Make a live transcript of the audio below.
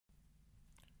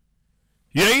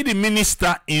You're the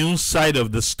minister inside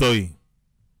of the story.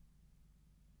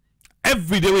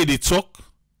 Every day way they talk,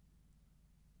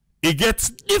 it gets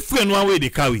different one way they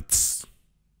carry it.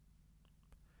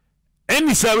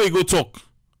 Any side way go talk,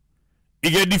 it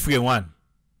get different one.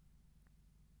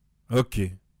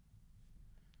 Okay.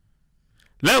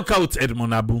 Let's count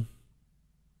Edmond Abu.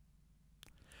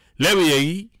 Let me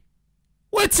hear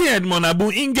what Edmond Abu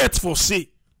in get for say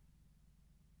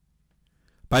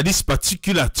by this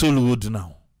particular toll road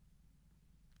now.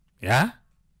 Yeah?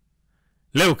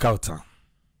 Let's count her.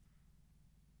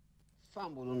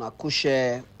 Fambo una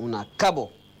kushe una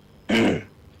kabo.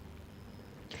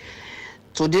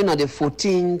 Today na the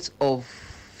 14th of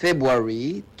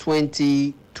February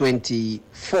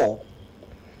 2024.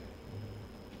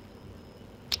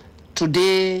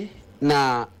 Today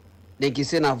na they can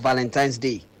say na Valentine's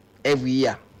Day every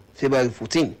year, February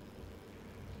 14.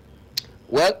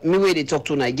 Well, me where they talk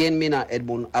to na again, me na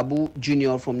Edmond Abu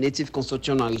Jr. from Native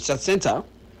Consortium and Research Center.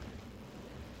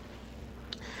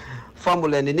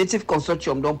 Family and the Native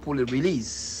Consortium don't pull a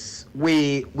release.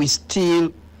 We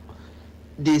still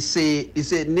they say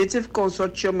Native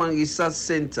Consortium and Research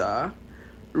Center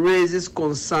raises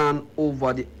concern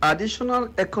over the additional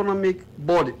economic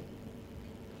burden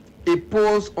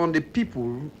imposed on the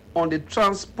people on the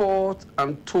transport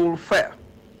and toll fare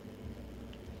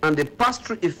and the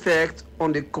pass-through effect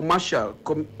on the commercial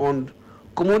on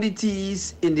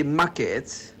commodities in the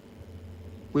market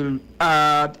will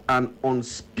add an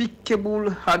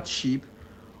unspeakable hardship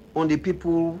on the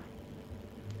people,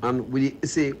 and we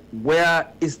say, where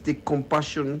is the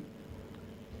compassion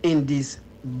in this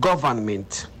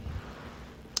government?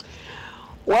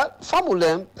 Well,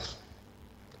 family,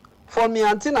 for me,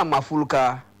 Antina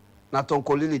Mafulka, na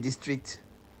Tonkolili district,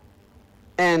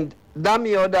 and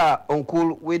Dami other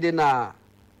uncle within a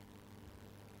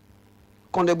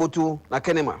Kondebotu na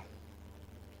Kenema.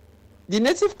 The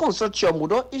Native Consortium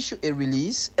would not issue a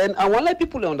release, and I want to let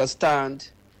people understand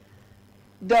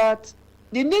that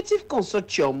the Native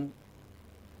Consortium,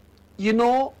 you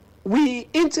know, we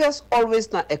interest always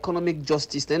in economic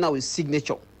justice, then our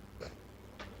signature.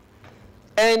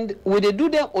 And when they do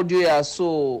them audio,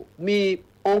 so me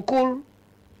uncle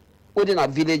within a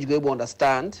village we will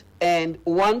understand and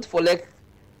want for like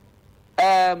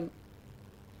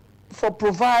for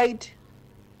provide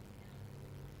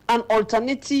an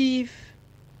alternative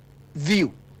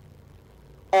view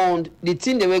on the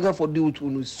thing they were for do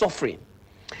to suffering.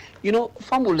 You know,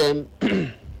 family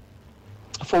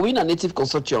for we in a Native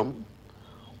Consortium,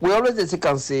 we always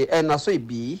can say, and so it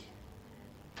be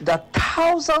that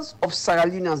thousands of Sierra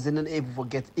Leoneans didn't ever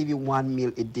forget even 1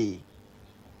 meal a day.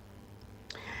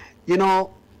 You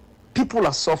know, people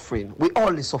are suffering. We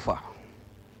all suffer.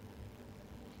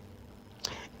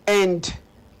 And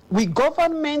we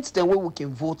governments, the way we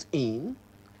can vote in,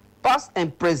 past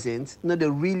and present, you know, they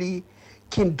really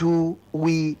can do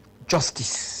we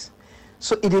justice.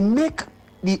 So it make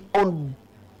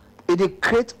it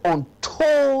create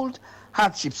untold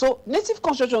hardship. So Native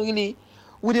Consortium really,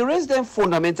 we raise them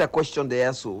fundamental question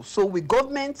there. So we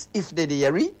government, if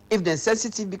they're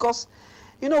sensitive, because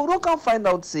you know, we don't find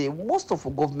out, say, most of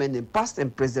our government in past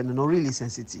and present are not really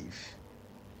sensitive.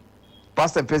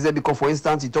 Past and present, because, for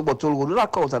instance, you talk about toll road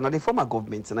accounts and the former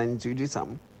government, and I introduce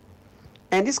them.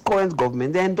 And this current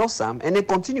government, they endorse them, and they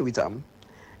continue with them.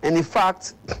 And in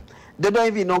fact, they don't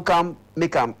even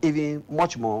make them even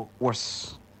much more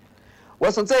worse.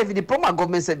 Well, sometimes if the former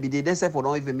government said they say for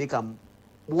don't even make them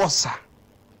worse.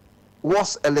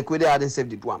 Worse, and like they had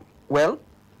saved it one. Well,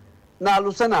 now,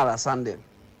 listen, I understand them.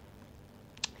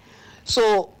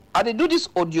 So, I do this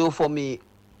audio for me,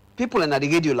 people in the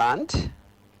radio land,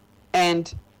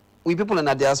 and we people in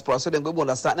the diaspora, so they go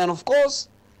understand. And of course,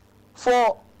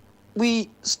 for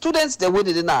we students that went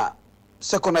in a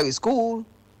secondary school,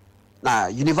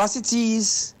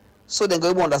 universities, so they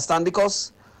go understand,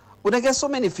 because we don't get so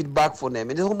many feedback from them.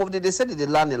 And the home of they said that they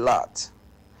learn a lot.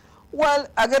 Well,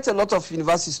 I get a lot of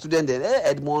university students there. Hey,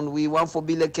 Edmond, we want for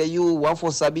be like you, want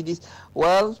for Sabidis.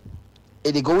 Well,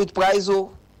 they go with prize,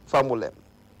 family.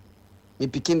 We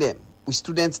picking them, we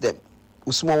students them,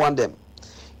 we small one them.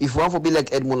 If we want to be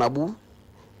like Edmond Abu,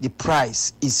 the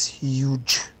price is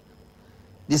huge.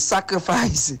 The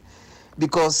sacrifice,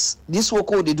 because this work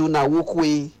they do now, work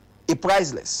way, is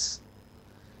priceless.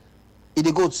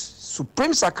 It goes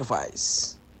supreme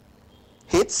sacrifice.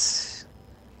 Hits,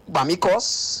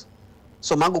 Bamikos,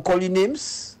 some man go call you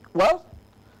names. Well,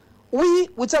 we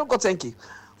tell God thank you.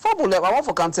 Family, I want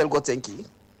for can tell God thank you.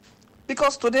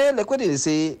 Because today, like what they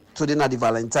say, today not the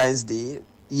Valentine's Day,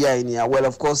 yeah, in here. Well,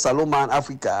 of course, Saloma and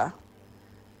Africa,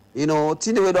 You know,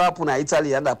 thing we don't happen in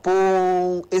Italy and that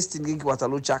pong estinging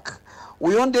Waterloo chak.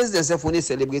 We on days themselves when they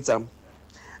celebrate them.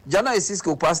 January 6th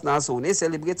will pass now, so they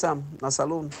celebrate them na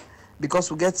salon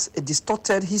because we get a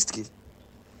distorted history.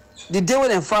 The day when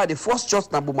they fired the first church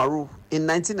na Bumaru in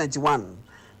 1991,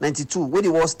 92, when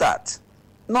the war start.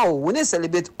 No, when they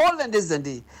celebrate all the days and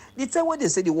day, the time when they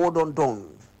say the war done,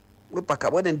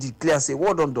 when they declare say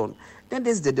war done, then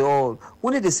there's the all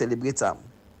when they celebrate them.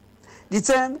 The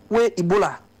time when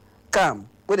Ebola come,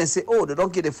 when they say, oh, they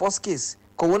don't get the first case,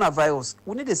 coronavirus,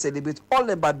 we need to celebrate all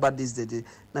the bad days the day.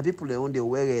 Now people they own they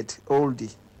wear it all day.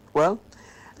 Well,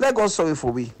 let God sorry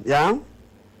for we, yeah.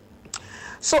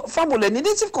 So, family, the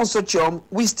Native Consortium,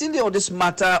 we still on this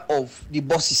matter of the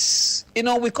bosses. You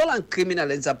know, we call them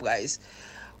criminal enterprise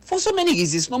for so many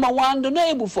reasons. Number one, they're not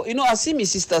able for, you know, I see my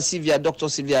sister Sylvia, Dr.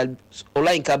 Sylvia,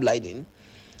 online cab lighting.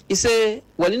 He say,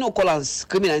 well, you know, call us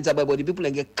criminal enterprise, but the people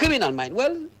like get criminal mind.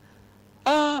 Well,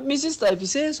 my sister, if you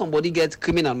say somebody get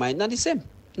criminal mind, not the same.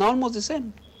 Not almost the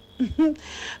same.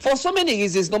 For so many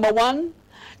reasons. Number one,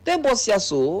 then boss here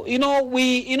so, you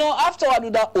know, after I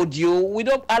do that audio, we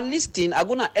don't are listing, I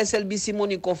gonna SLBC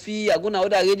Morning Coffee, I gonna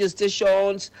other radio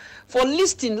stations for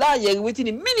listing last year within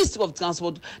the Ministry of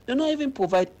Transport. They don't even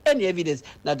provide any evidence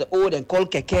that they call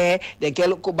Keke, they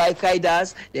call bike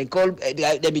riders, they call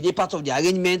they be part of the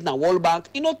arrangement now World Bank.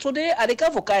 You know, today I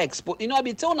come for car export. You know, I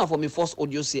be telling for me first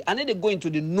audio say, and then they go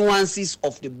into the nuances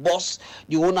of the boss,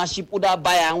 the ownership, who that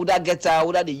buyer, who that getter,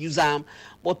 who that they use them.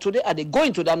 But today, are they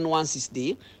going to that nuances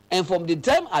day? And from the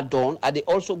time are done, are they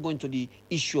also going to the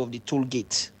issue of the toll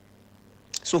gate?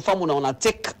 So, family, on a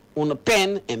take on a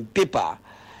pen and paper,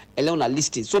 and on a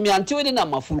listing. So, me until we na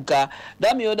mafulka,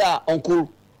 that me other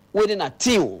uncle within a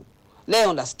team. Let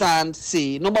understand.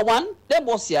 Say number one, them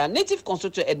boss here, Native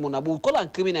Consortium Edmond Abu call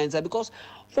and criminal inside because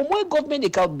from where government they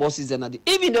count bosses and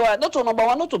even though not to number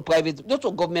one, not to private, not to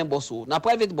government boss, na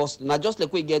private boss, na just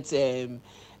like we get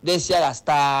this year a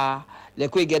star.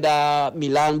 Like we get a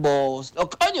Milan boss, or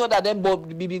any other them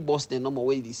big boss, they no more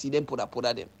way they see them put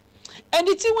them. And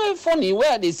the thing was funny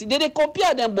where they see they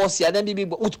compare them boss here, then big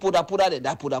put them,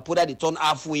 that they turn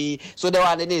halfway, so they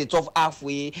were they turn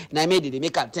halfway. Now maybe they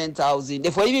make a 10,000.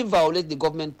 Therefore even violate the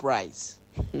government price.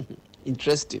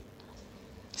 Interesting.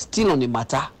 Still on the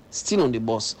matter, still on the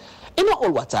boss. And not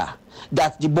all water.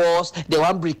 That the boss, they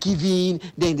want break even,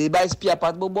 then they buy spare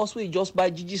part, but boss we just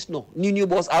buy GG's no. New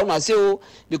boss. I wanna say oh,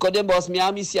 because them boss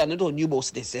me see and not new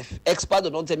boss they say. Expert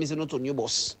don't tell me say not a new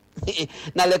boss.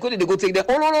 Now like when they go take them,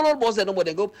 oh boss, they know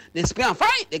they go, they spray and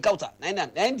fine, they counter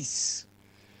 90s.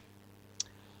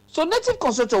 So Native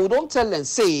Consortium, we don't tell them,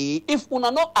 say, if we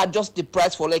not adjust the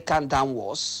price for like can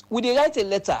downwards, we they write a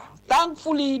letter.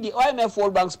 Thankfully, the IMF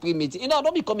World Bank's pre-meeting, you know,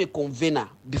 don't become a convener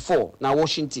before now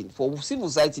Washington for civil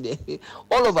society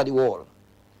all over the world.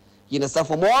 You understand?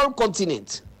 From all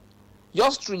continents.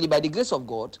 Just really by the grace of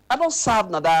God, I don't serve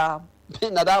another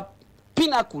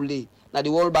pinnacle na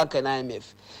the World Bank and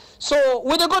IMF. So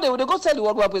when they go there, when they go tell the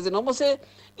World Bank president, I'm going to say,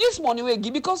 this money we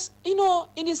give because, you know,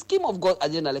 in the scheme of God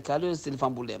agenda, like I don't still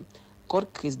fumble them,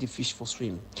 God creates the fish for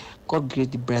swim. God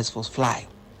creates the birds for fly.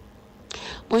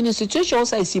 But in a situation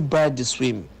also I see birds they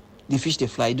swim, the fish they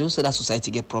fly, don't say that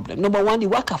society get problem. Number one, the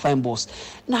worker find boss.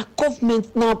 Now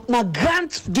government, now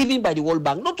grants given by the World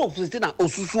Bank, not of na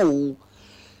osusu.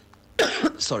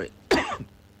 Sorry.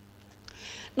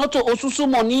 Not to osusu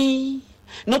money.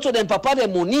 Not to them papa the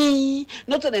money,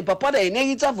 not to them papa the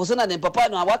inheritor for saying them papa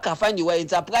no worker find the way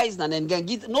enterprise and then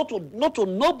get not to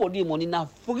nobody money now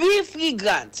free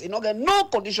grants, you know, no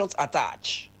conditions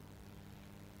attached.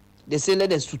 They say let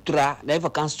the sutra, they never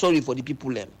can sorry for the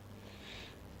people them.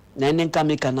 Then can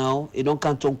make a now, they don't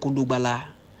can turn kundubala.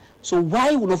 So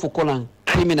why we not for calling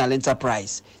criminal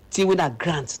enterprise? Till we not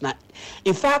grants now.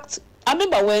 In fact, I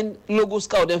remember when Logo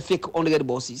Scout them fake 100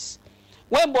 bosses.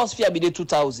 When boss fee be the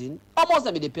 2,000, almost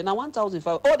them be pay now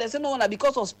 1,500. Oh, they say no,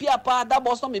 because of spare part, that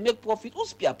boss don't make profit. Who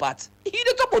spare part? He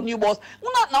the top of new boss.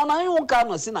 Now you won't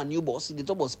come and say a new boss. The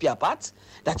top of spare part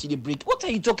that you the break. What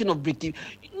are you talking of breaking?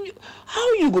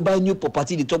 How you go buy new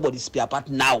property the top of the spare part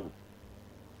now?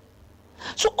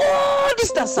 So all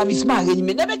this that service man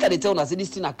arrangement, never can they tell us this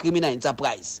thing a criminal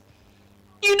enterprise.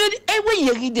 You know, every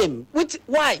you read them.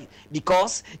 Why?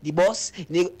 Because the boss,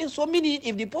 so many,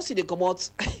 if the boss they come out,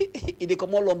 they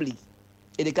come out lumbly.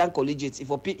 They can't collegiate. If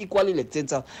we pay equally like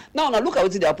 10,000. Now look at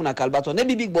what they happen at Calbaton. They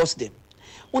be big boss them.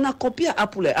 When I compare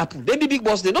apple. They be big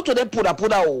boss them. Not to them put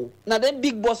oh. Now them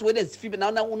big boss where they flip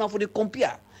now for the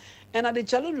compare. And at the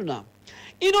challenge now.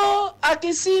 You know, I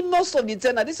can see most of the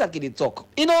time that this I can talk.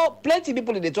 You know, plenty of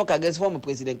people they talk against former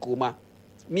President Kuma.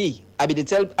 Me, I be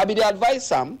the advice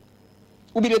Sam.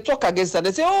 Who be they talk against that?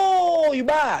 They say, oh, you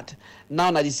bad. Now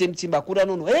na the same thing, but coulda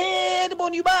no. Hey,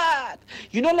 Edmond, you bad.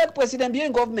 You don't let President Bio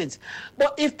in government.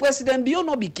 But if President Bio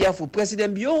not be careful,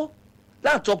 President Bio,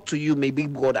 that talk to you, my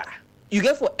big brother. You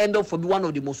get for end up for be one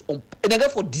of the most, and they get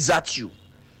for desert you.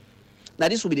 Now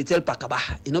this will be the tell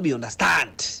Pakaba. You know, be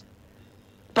understand.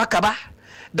 Pakaba.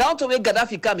 Down to where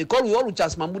Gaddafi come, he call we all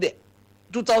Charles Mahmoud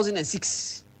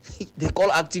 2006. They call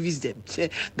activists them.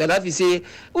 Gaddafi say,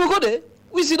 we go there,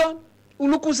 we sit down, we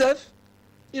look ourselves.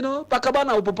 You know, Pakaba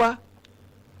na Papa.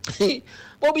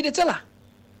 But be the teller.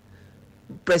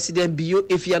 President Bio,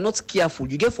 if you are not careful,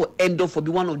 you get for end up for be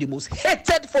one of the most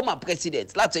hated former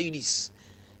presidents. Let's tell you this.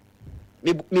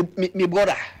 Me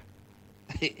brother.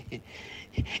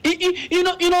 You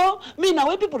know, me now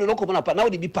when people don't come up now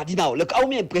they be party now. Like how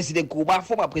me president Kuba,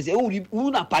 former president,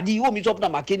 who na party, who me talk na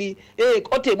makeni,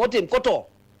 motem, koto.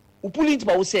 Who pull it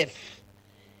by yourself.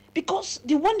 Because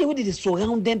the one day when they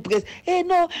surround them,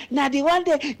 no, now the one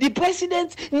day the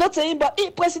president not saying, but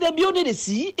President Bio they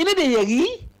see, they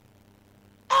hear.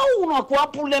 How no kwa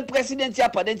pull them president ya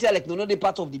padentia like no the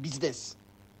part of the business.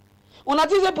 On a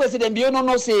dit President Bio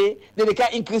no say they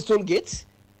can increase toll gates.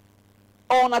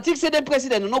 Or on a dit say the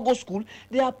president no go school.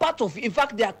 They are part of. In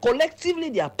fact, they are collectively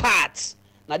they are parts.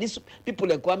 Now these people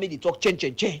like Kwame they talk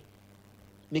change.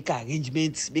 Make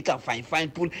arrangements, make a fine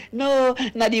pull. No,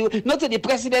 not the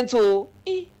president. So,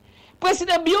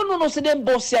 President Bio no say them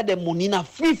boss here the money, na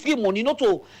free money, not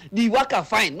to the worker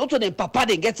fine, not to them papa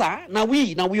they get her. Now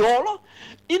we all.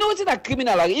 You know it's a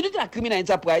criminal, you know it's a criminal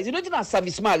enterprise, you know it's a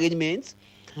serviceman arrangement.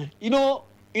 You know,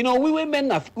 we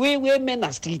women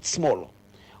are street small.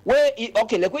 Where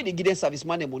okay, like when they give them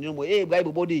serviceman the money, hey,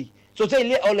 bribe body. So say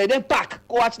let them pack,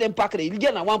 go watch them pack. They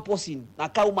get na one person, na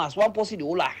cow mass, one person the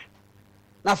whole.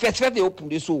 Now first they open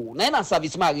the soul. Now na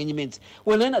serviceman arrangement.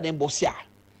 When none of them boss here,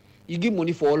 you give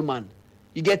money for all man.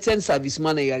 You get 10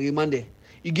 serviceman and you remand there.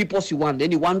 You give person one, then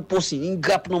the one person in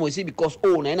grab no more say because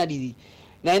na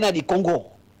the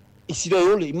Congo. It's the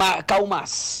only cow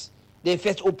mass. They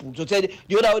first open. So tell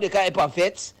the other way they can't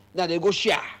perfect. Now they go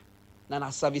share. Now na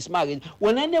serviceman arrangement.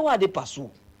 When anyone they pass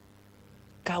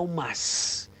cow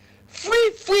mass.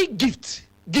 Free gift.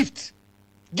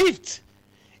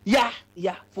 Yeah,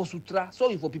 for Sutra.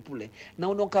 Sorry for people.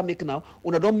 Now don't can make now.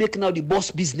 Una don't make now the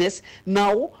boss business.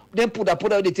 Now, then put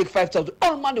out they take 5,000.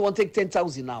 All man they want to take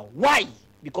 10,000 now. Why?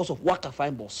 Because of worker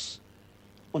fine boss.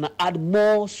 Una add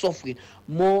more suffering,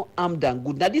 more harm than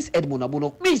good. Now this Edmond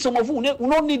Abuno, me some of you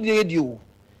don't need the radio.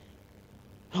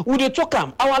 When they talk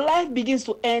our life begins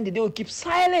to end. They will keep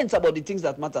silent about the things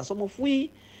that matter. Some of we,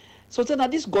 so now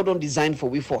this God don't design for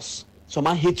we first. Some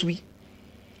man hate we.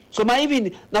 So my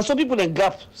even now some people in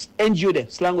gap NGO them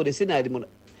slango they say na Edmond.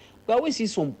 But I always see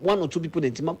some one or two people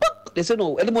in team. They say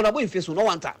no Edmond abo in face no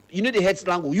one time. You know the head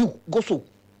slango you go so.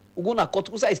 We go na cut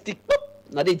usai stick.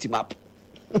 Na they team up.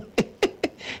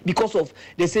 Because of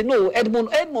they say no Edmond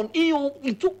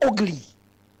he too ugly.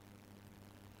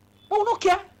 Oh no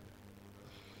care.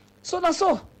 So now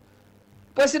so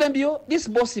President Bio this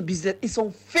bossy business is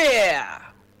unfair.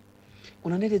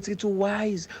 Una need to treat you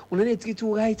wise. Una need to treat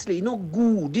you rightly. It's not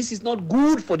good. This is not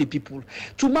good for the people.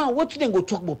 Tomorrow, what you then go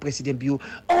talk about President Bio?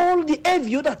 All the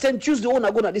FVO that time Tuesday,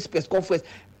 wanna go to this press conference.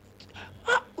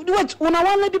 Wait, una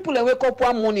want let people wake up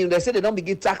one morning, they say they don't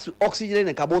begin tax with oxygen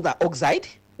and carbon dioxide.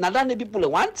 Now that the people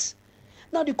want.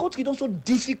 Now the country is also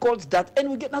difficult that, and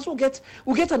we get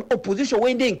an opposition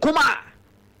when they in coma.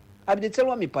 I mean, they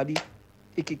tell me party,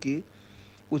 AKK,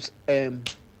 with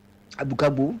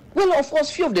Abukabu. Well, of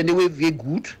course, few of them they were very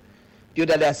good. The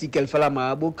other day I see Kelfala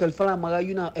Mara,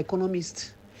 you know,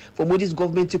 economist. For Modi's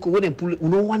government take away and pull. You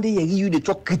know, one day you they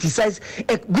talk criticize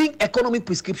bring economic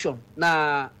prescription.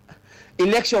 Na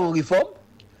election reform.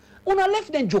 Una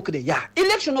left them joke there. Yeah,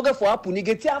 election no get for happen. You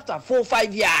get after 4 or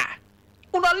 5 years.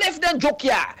 Una left them joke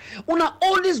here. Una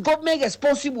all this government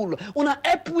responsible. Una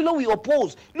help we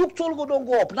oppose. Look, Tolgo don't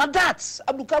go up. Now that's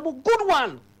Abukabu, good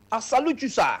one. I salute you,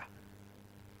 sir.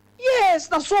 Yes,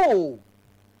 na so.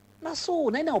 Na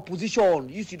opposition.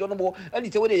 You see, don't know more.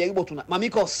 Anything where they able to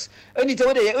Mamikos. Anything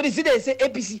where they see they say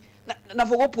APC. Na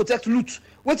for go protect loot.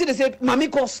 What they say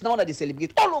Mamikos now that they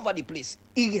celebrate all over the place.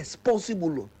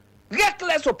 Irresponsible,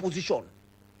 reckless opposition.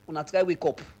 Una try wake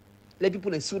up. Let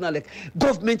people in sooner like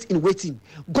government in waiting.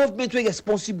 Government way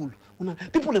responsible. Una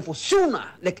people in for sooner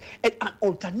like an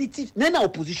alternative. Na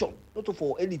opposition. Not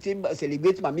for anything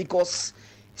celebrate Mamikos.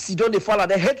 See, don't they follow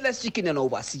the headless chicken and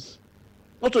oversee.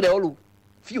 Not to the all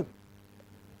few.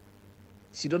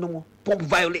 See, don't know more. Pump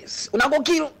violence. Una go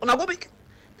kill. Una go big.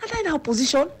 Not in our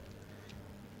position.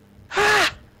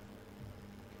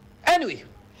 Anyway,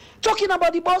 talking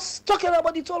about the boss, talking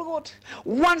about the toll road.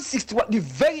 161, the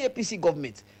very APC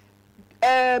government.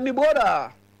 My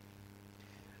brother,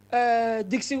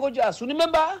 Dixie Rogers.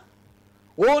 Remember?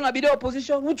 Oh, na be the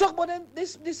opposition. We talk about them.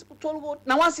 This told about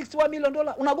now $161 million.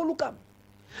 Una go look up.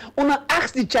 Una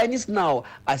ask the Chinese now.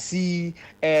 I see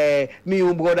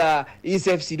me brother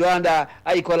ESFC do under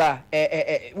how you call her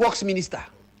works minister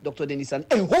Dr. Denison,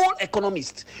 a whole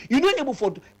economist. You don't able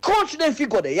for crunch them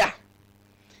figure there. Yeah.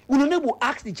 We don't able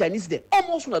ask the Chinese there.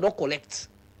 Almost una don't collect.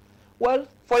 Well,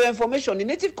 for your information, the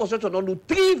native construction don't do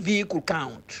 3 vehicle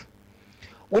count.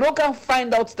 We don't can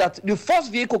find out that the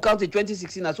first vehicle count in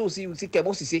 2016, as we see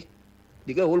Kemo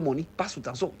they get all money, pass with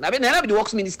and so. Now, then be the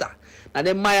works minister. Now,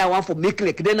 then Maya want for make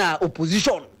like then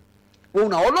opposition. We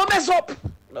now all mess up.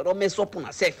 Now don't mess up on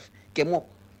ourselves. Kemo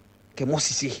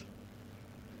Sisi.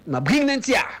 Now bring them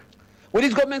here. When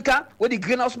this government can, when the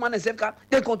greenhouse man and self can,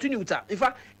 they continue with that. In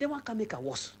fact, they want to make a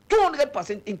worse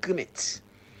 200% increment.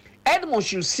 Edmond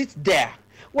should sit there.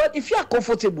 Well, if you are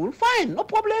comfortable, fine, no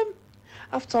problem.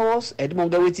 Afterwards,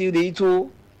 Edmond get waiting the ito.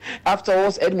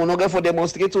 Afterwards, Edmond not get for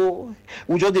demonstrate.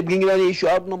 We just they bring the issue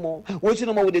out no more. Waiting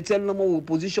no more with the tell no more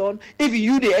position. If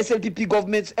you the SLPP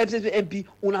government, SLPP MP,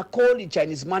 una call the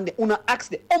Chinese man, una ask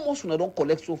them. Almost una don't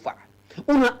collect so far.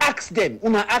 Una ask them.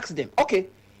 Okay,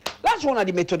 that's one of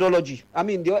the methodology. I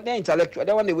mean, they're intellectual.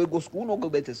 They want the way go school, no go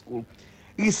better school.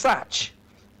 Research.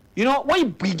 You know, when you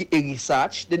bring a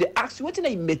research, then they ask you, what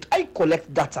I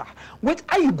collect data? What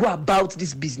are you go about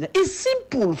this business? It's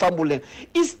simple, family.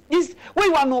 It's when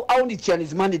you want to know how the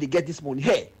Chinese money they get this money.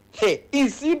 Hey,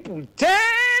 it's simple.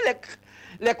 Tell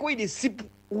like when they sip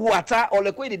water or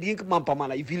like when they drink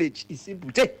mampamana in village. It's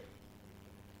simple.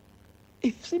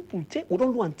 It's simple. We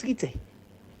don't want 3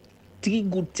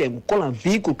 good terms. We call them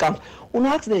vehicle count. We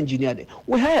don't ask the engineer there.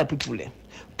 We hire people there.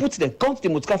 Put them, count the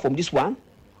motor from this one.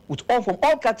 With all from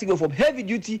all categories, from heavy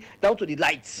duty down to the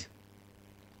lights.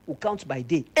 We count by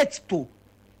day, 8 to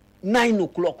 9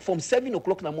 o'clock, from 7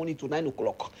 o'clock in the morning to 9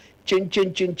 o'clock.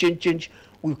 Change.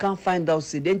 We can't find out,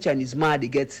 say, then Chinese man, they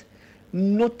get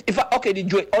not, okay, the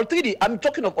joy, all 3, I'm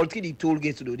talking of all 3, the toll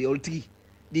gates, though, the all 3,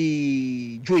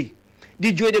 the joy,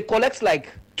 they collect like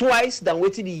twice than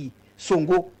waiting the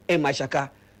Songo and Mashaka.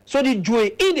 So the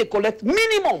joy, they collect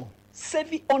minimum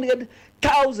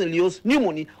 700,000 leos new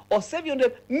money or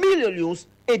 700 million leos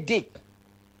a day.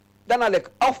 Then I like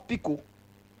off pico.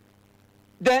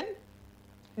 Then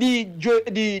the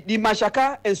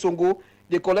Mashaka and Songo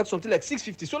they collect something like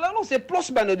 650. So I don't say plus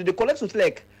by now they collect something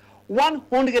like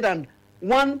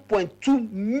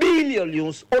 101.2 million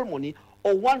leos all money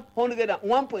or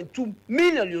 101.2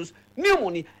 million leos new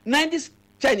money. 90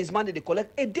 Chinese money they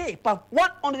collect a day per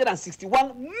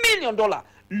 $161 million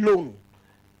loan.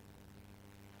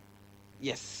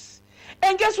 Yes.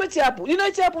 And guess what happened? You know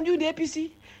what happened during the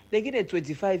APC? They get a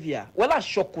 25 year. Well, that's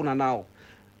shocking now.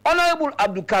 Honorable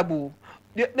Abdul Kabu,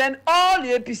 then all the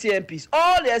APC MPs,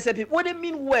 all the SLP, what they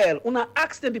mean well, una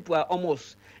ask them people are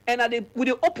almost. And they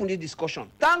open the discussion.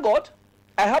 Thank God,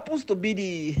 I happens to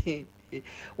be the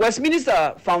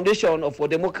Westminster Foundation for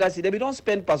Democracy. They don't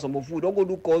spend person of food, don't go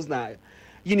do course now.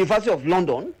 University of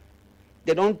London,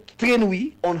 they don't train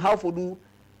we on how to do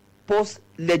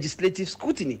post-legislative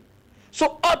scrutiny.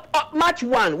 So March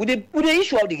 1, we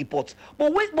issue out the report.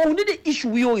 But we need to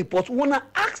issue your report. We want to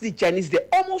ask the Chinese, they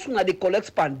almost want to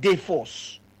collect per day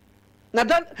force. Now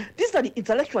these are the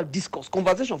intellectual discourse,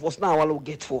 conversation for us now, I will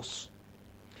get force.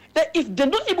 That if they're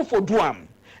not able to do them,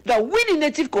 that we the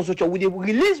native construction, we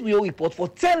release your report for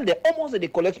tell them almost they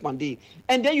collect per day.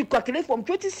 And then you calculate from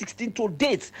 2016 to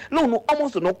date, no,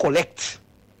 almost do not collect.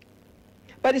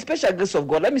 By the special grace of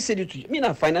God, let me say it to you, I'm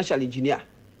a financial engineer.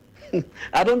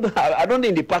 I don't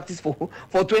in the practice for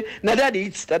 20. Neither they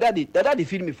eat, neither they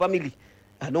feed me family.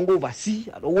 I don't go overseas.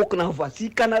 I don't work now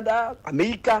overseas, Canada,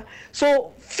 America.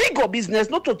 So figure business,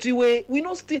 not to see way we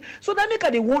not still. So that make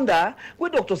they wonder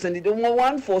where Dr. Sandy the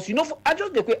one force. You know, I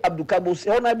just the way Abdul Kabo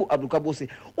say, Honorable Abdul Kabo say,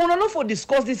 we not for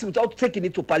discuss this without taking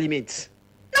it to Parliament.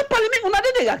 Now Parliament, we not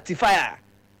the rectifier.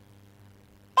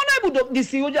 Honorable the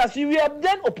CEO just we have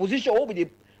then opposition over the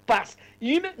pass.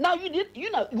 Now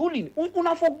you not ruling.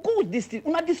 Una for good this thing.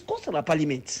 Una discuss in the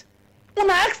Parliament.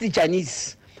 Una ask the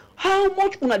Chinese how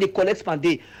much una they collect per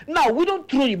day. Now we don't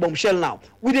throw the bombshell now.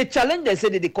 With the challenge they say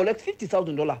that they collect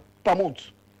 $50,000 per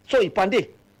month. So per day.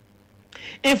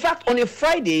 In fact, on the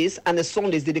Fridays and the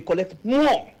Sundays they collect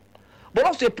more. But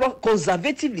also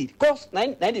conservatively, because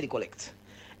 9 they collect.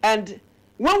 And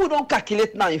when we don't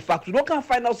calculate now, in fact, we don't can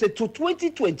find out say to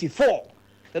 2024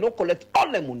 they don't collect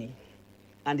all the money.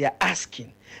 And they are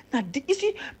asking. Now, you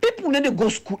see, people when they go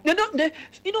school,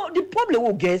 the problem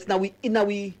we get now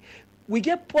we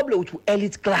get problem with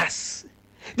elite class.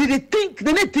 They think,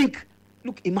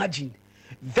 look, imagine,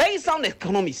 very sound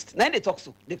economist. Now they talk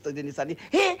so. Dr. Denis Sandi.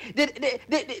 Hey,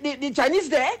 the Chinese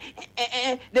there,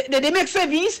 they make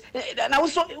savings. And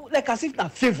also, like as if na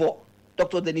favor.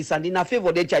 Dr. Denis Sandi, na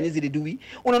favor the Chinese they do we.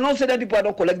 When I know say that people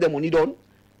don't collect the money done.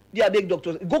 They are big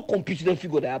doctors. Go compute them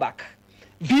figure their back.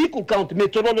 Vehicle count,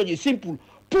 methodology, simple.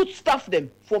 Put staff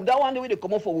them from that one the way they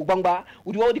come out for Ubangba,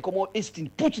 with the way they come out Easton.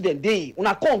 Put them there.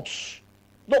 Una count.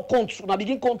 No count. Una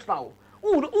begin count now.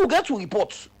 Who get to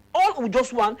report? All we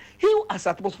just want, he as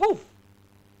at most proof.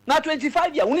 Now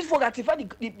 25 years, we need to ratify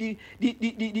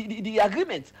the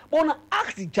agreement. But when I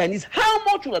ask the Chinese, how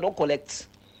much will I don't collect?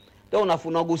 Then we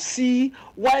now go see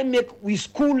why make we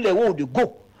school the world they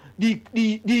go. The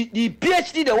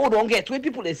PhD the world don't get, where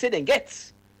people they say they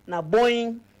get. Now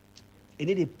Boeing, they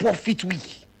need a profit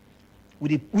week.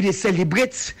 We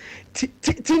celebrate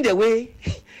thing the way.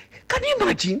 Can you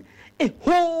imagine a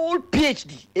whole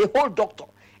PhD, a whole doctor?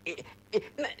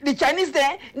 The Chinese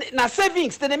there, na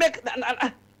savings, they make.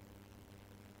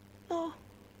 No.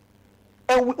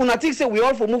 And when I think say we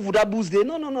all for move with that boost day.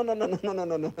 No. No,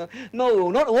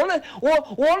 not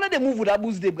all they move with that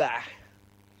boost day, guy.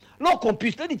 No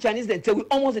compute. Let the Chinese then tell we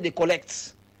almost they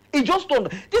collect. It just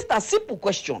don't. This is a simple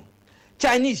question.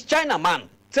 China man,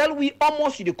 tell we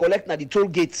almost you collect na the toll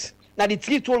gates, na the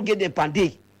 3 toll gate in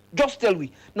Pandey. Just tell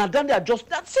we. Now then they are just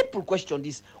that simple question.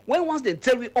 This when once they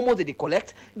tell we almost they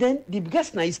collect, then the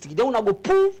biggest na history. They wanna go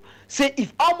prove say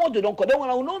if almost they don't collect. They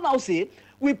wanna know now say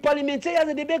we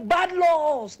parliamentarians they make bad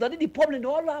laws. That is the problem. They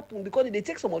all happen because they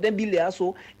take some of them bill there,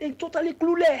 so they're totally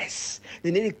clueless.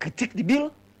 Then they critique the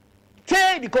bill,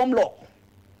 till it become law.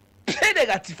 Say they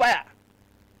ratify.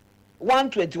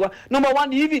 121. Number one,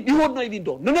 the hold not even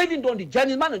done. No, not even done the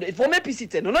Chinese man from APC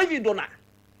 10. No, not even done.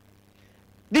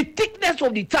 The thickness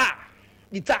of the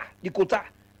quota.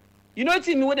 You know what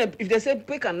I mean? When if they say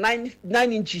pick a 9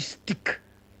 inches thick,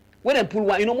 when they pull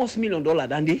one, almost $1 million,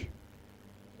 then they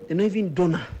not even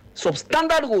done.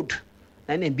 Substandard road,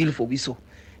 and then bill for Wiso.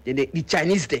 Then the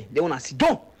Chinese there, they wanna sit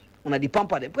down. On the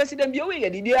pamper, the president be away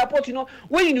the airport, you know.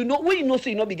 When you know,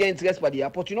 so you not be getting interest by the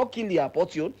airport, you not kill the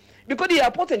airport, you because the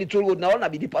airport and the toll road now will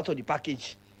be the part of the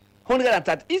package.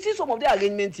 130. You see some of the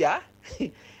arrangements here,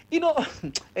 you know.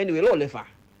 Anyway, all left.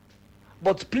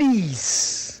 But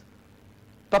please,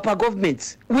 Papa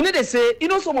government, when they say, you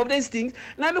know, some of these things,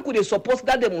 now we could support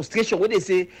that demonstration where they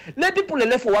say, let people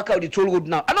left for work out the toll road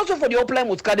now. And also for the upline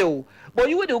Moskadeo. But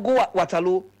you when they go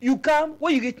Waterloo, you come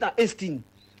when you get now 18.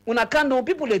 When I can't know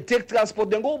people they take transport,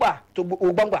 then go back to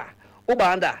Ubangba,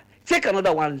 Ubanda, take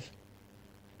another one.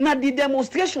 Now the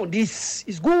demonstration, this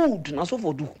is good. Now so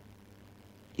for do.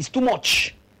 It's too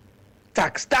much.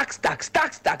 Tax.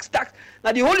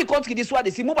 Now the only country this one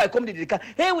they see mobile company they can.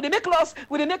 Hey, will they make loss?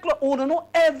 Will they make loss? Oh, no,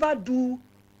 ever do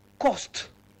cost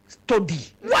study.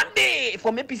 One day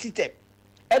from APC tech.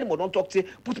 Edmond don't talk say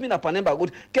put me in a Panemba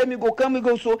good. Can we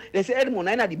go? So they say Edmond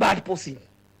I the bad person.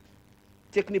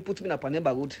 Take me, put me in a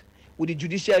Panemba road with the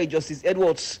judiciary Justice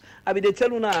Edwards. I be they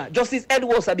tell you now, Justice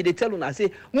Edwards, I be they tell you now,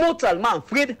 say, mortal man,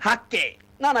 Fred Hake.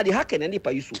 Now, the Hake and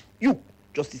the you,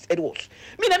 Justice Edwards.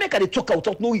 Me, I make a talk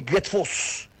out, no regret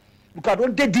force. Because I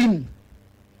don't dead him.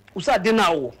 Who said they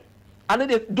now? And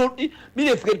they don't be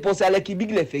afraid, post like a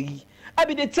big lefty. I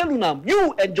be they tell you now,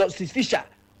 you and Justice Fisher,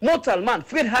 mortal man,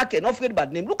 Fred Hake, not Fred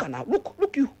bad name. Look now,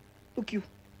 look you.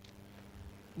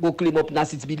 Go claim up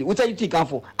Nasit's building. What are you taking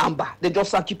for? Amber. They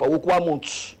just sack keep a work 1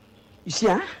 month. You see,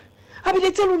 huh? I mean,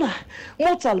 they tell you now,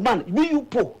 mortal man, be you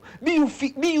poor, be you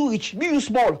fit, be you rich, be you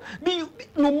small,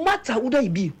 no matter who they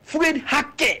be, Fred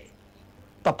Hake.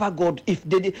 Papa God,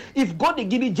 if God they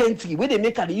give me gentry, when they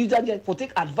make a user for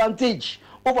take advantage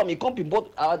over me company,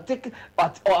 but take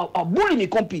bully me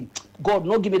company. God,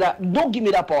 no give me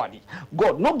that power.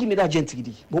 God, no give me that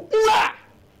gentry. But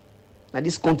now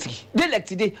this country, they like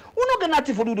today, we're not going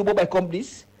to for do the mobile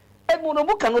companies.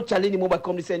 Edmond cannot challenge the mobile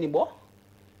companies anymore.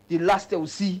 The last they will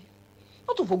see,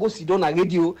 not to forgo sit down on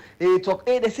radio, they talk,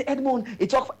 they say Edmond, they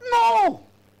talk. No,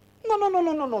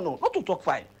 not to talk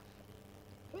fine.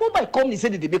 Mobile companies say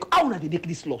that they make, how they make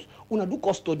this loss? Una do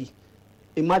cost study.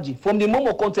 Imagine from the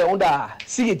Momo content under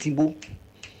Siri Timbo,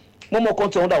 Momo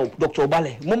content under Dr.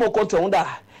 Obale, Momo content under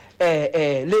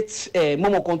late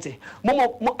Momo Conte,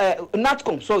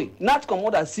 Natcom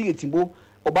more than Siri Timbo,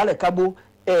 Obale Kabo,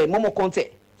 Momo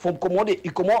Conte from Commode,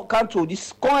 come to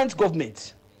this current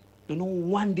government. You know,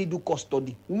 one day do cost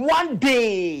study. One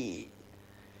day.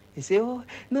 They say, oh,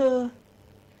 no.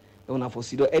 I want to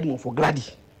consider Edmond for Glady.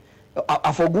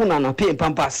 I for Guna and pay and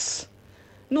Pampas.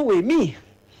 No way, me.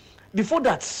 Before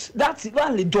that's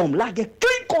only dumb, like a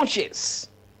clean conscience.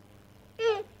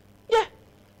 Yeah.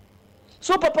 So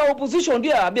So papa opposition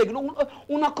there beg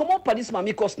una come up for this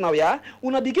mami cost now yeah.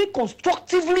 Una begin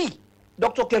constructively.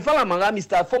 Dr. Kefala Manga,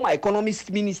 Mr. former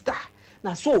economist minister.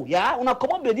 Now so yeah, una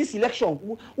come up with this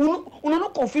election. Una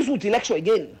not confused with election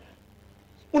again.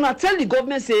 Una tell the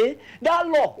government say that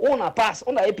law una pass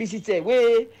on the APC say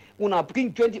we una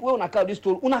bring 20 we una call this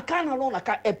toll una can alone una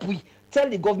can help we tell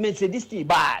the government say this thing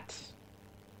bad.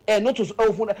 Not to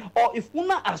or if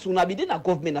una as una be in a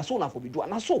government na so una for be do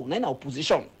na so na in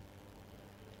opposition.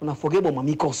 Una forget about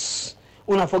mamikos.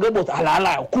 Una forget about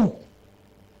alala ku.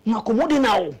 Una commode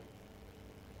now.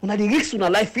 Una the risk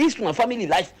una life, risk una family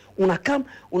life. Una come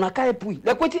help we.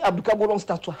 Like what Abdulka Boron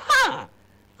start to ha.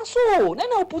 So na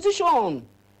in opposition.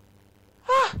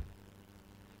 Ah.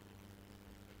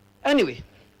 Anyway,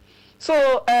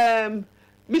 so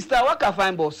Mr. Waka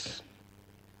Fine Boss,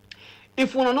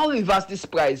 if we not reverse this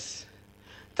price,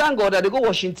 thank God that they go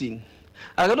Washington.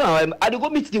 I don't know. I go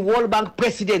meet the World Bank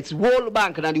president, World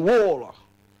Bank and the world.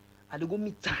 I go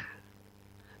meet her.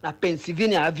 Na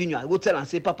Pennsylvania Avenue. I go tell and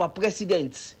say, Papa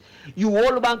President, you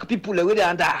World Bank people already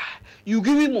under. You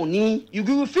give me money. You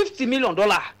give me $50 million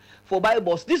for buy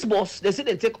bus. This bus, they say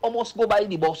they take almost go buy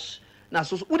the bus. Now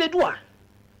so who they do?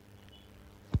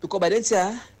 Because by then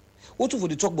say, what for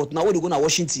the talk about now when they go to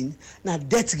Washington? Now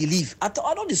debt relief. I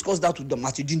don't discuss that with the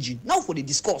Matthew Dingy. Now for the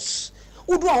discuss.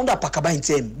 Who do under Pakaba in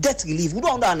term? Debt relief. Who do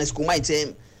under Aneskoma in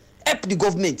term? Help the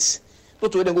government.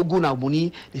 Not when they go now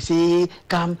money. They say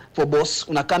come for boss.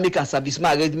 Una can make a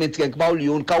serviceman arrangement like about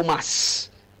Leone Kaumas.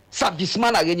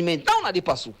 Serviceman arrangement. Now na de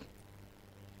pasu.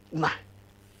 Una.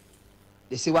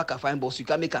 They say what can find boss. You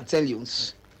can make and tell you.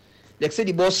 They say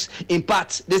the boss in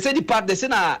part. They say the part. They say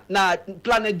na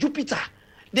planet Jupiter.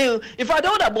 They if I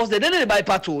don't know that boss, then they buy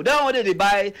part two. Then when they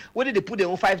buy, when they put their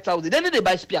own 5,000, then they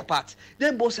buy spare part.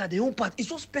 Then boss had their own part. It's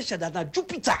so special that na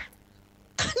Jupiter.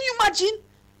 Can you imagine?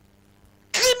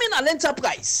 Criminal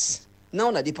enterprise. Now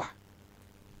na deeper.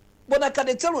 But I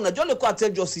can tell you na John Leko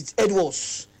tell Justice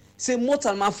Edwards. Say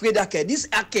mortal man afraid ake. This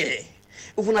ake.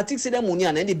 If una think say that money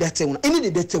and any better una, any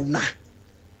the better una.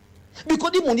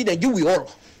 Because the money they give we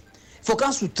all. For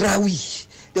us to try we,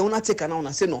 they will not take an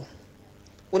and say no.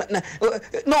 No,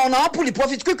 now pull the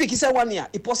profit quick. He said 1 year.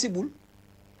 It's possible.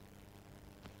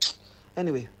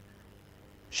 Anyway,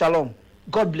 shalom.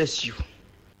 God bless you.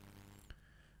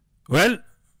 Well,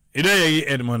 you know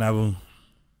Edmond Abu.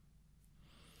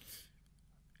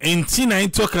 And Tina I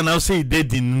talk and I'll say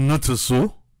dead in not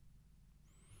so.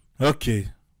 Okay.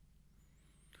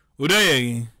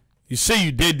 You say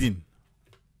you dead in.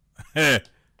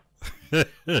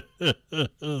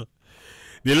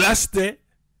 The last day,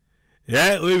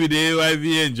 yeah, we with the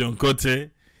AYV and John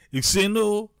Cote, you say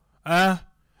no,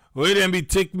 wait them be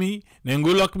take me, then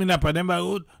go lock me up at them by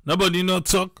road, nobody not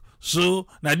talk, so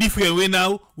na different way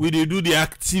now we they do the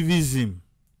activism.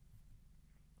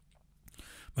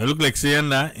 But look like saying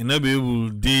that you know be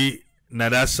able to na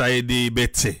that side they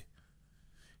better.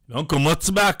 Don't come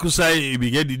out back to say we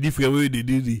get the different way they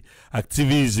do the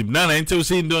activism. Now I tell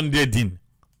saying don't dead in.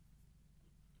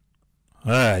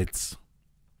 All right.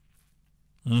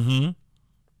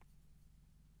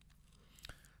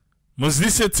 Must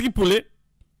this a triple?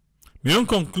 My own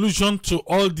conclusion to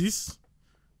all this.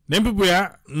 Then people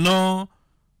are no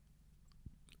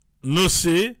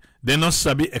say they not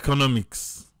sabi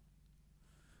economics.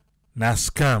 Na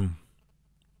scam.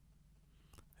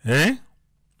 Eh?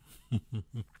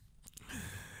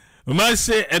 We might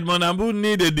say Edmond Abu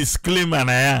need a disclaimer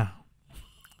na ya.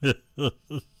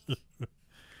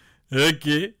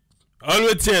 Okay.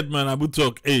 Always say Edmond Abu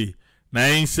talk. Hey, na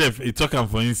himself. He talk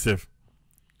for himself.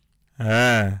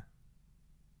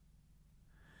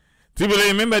 People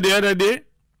remember the other day?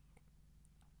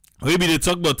 Maybe they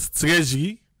talk about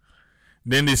treasury.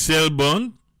 Then they sell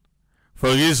bond for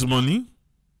raise money.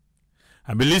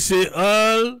 I believe say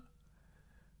all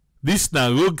this na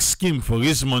rogue scheme for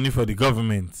raise money for the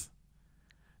government.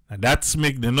 And that's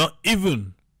make them not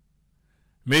even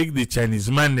make the Chinese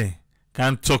money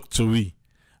can't talk to we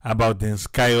about the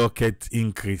skyrocket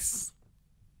increase.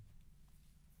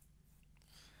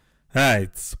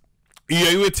 Right.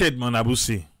 You waited, man, Abu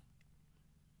say.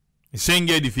 He's saying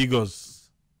get the figures.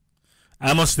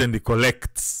 How much then they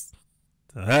collect?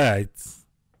 Right.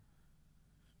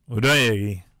 We don't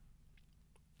hear.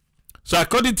 So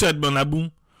according to Edmond Abu,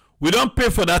 we don't pay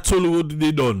for that toll road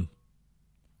they done.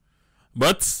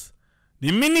 But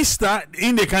the minister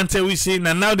in the country we say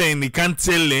now they're in the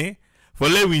country for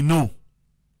let we know.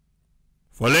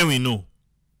 For let we know.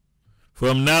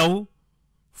 From now,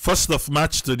 1st of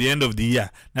March to the end of the year.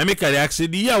 Now make a say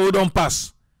the year we don't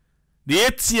pass. The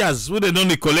 8 years we they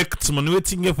don't collect money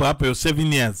waiting for up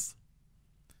 7 years.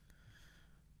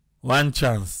 One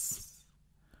chance.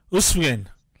 Usman,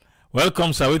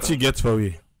 welcome, sir. What you get for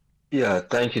we? Yeah,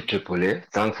 thank you, Triple A.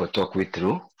 Thanks for talking with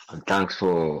through, and thanks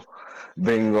for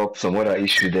bringing up some other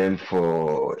issue then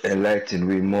for enlightening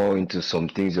we more into some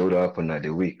things that would happen at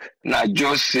the week. Now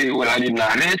just say when I did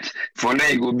narrate, for now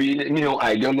it will be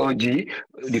ideology,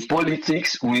 the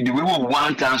politics, we the way we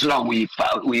want and so that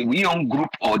we on group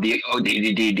or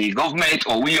the government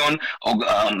or we on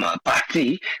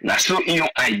party, now so in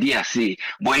idea say,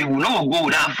 but it will not go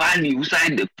with that value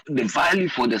side the value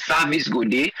for the service go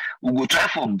there, we go try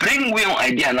for bring we on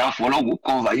idea now for long go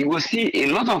cover. You will see a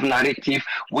lot of narrative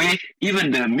where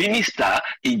even the minister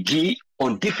he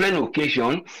on different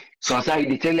occasions, sometimes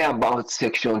they tell you about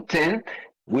section 10,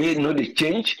 we know the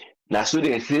change. That's so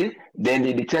they say. Then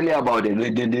they tell you about the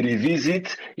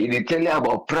revisit. They tell you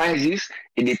about prices.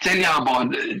 They tell you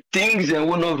about things that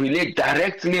will not relate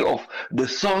directly of the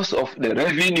source of the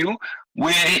revenue.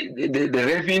 Where the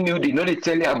revenue, they know they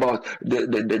tell you about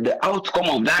the outcome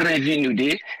of that revenue.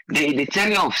 They tell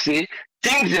you of say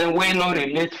things that will not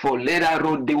relate for later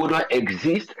road, they will not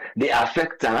exist. They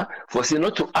affect her for say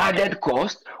not to added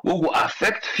cost, will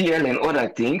affect fuel and other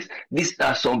things. These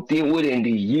are something where in the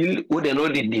yield, where they know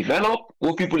they develop,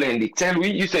 what people in the tell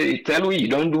we, you say they tell we, you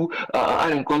don't do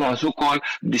so-called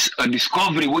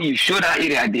discovery where you show that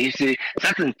area, they say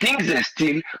certain things are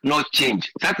still not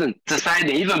change. Certain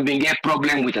society even been get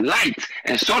problem with light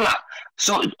and solar.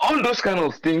 So all those kind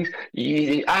of things,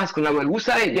 you ask now, well, whose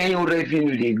side then your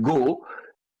revenue they go,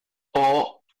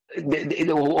 or what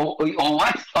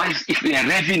if the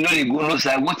revenue they go no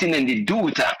side, what in they do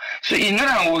with her. So in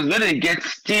other words, they get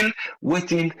still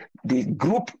waiting the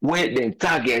group where they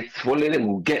target for let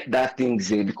them get that things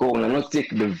because we not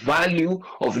take the value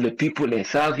of the people in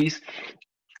service,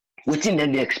 waiting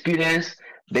then the experience.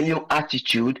 Then your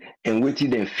attitude and waiting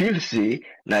them feel say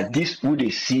that this who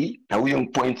they see and we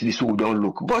don't point this who don't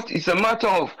look. But it's a matter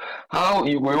of how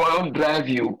you want to drive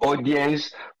your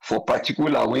audience for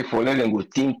particular way for let them go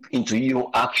think into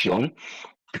your action.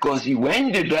 Because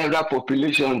when they drive that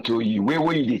population to you,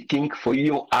 where they think for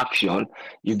your action,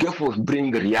 you get for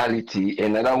bring reality.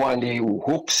 And another one they will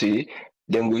hope say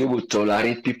then we able to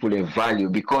tolerate people in value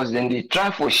because then they try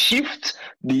for shift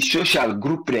the social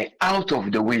group out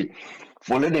of the way.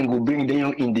 For let them go bring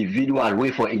them individual way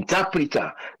for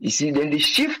interpreter. You see, then they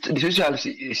shift the social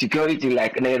security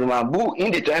like Nermabu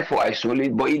in the try for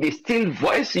isolate, but it is still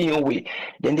voicing your way.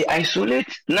 Then they isolate.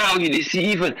 Now you see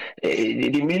even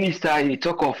the minister they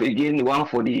talk of again the one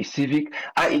for the civic,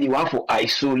 the one for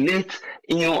isolate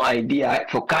in your idea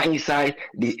for inside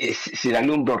the Sierra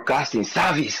Leone broadcasting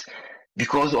service.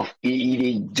 Because of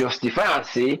it justify and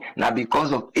say now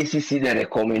because of ACC the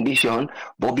recommendation,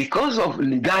 but because of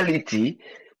legality,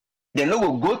 they no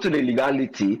will go to the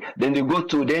legality, then they go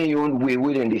to their own way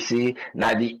and they say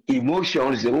now the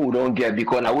emotions they don't get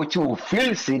because now what you will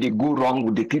feel say they go wrong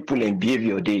with the people and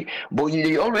behavior they. But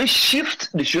they always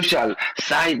shift the social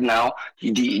side now,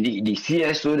 the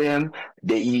CSO them,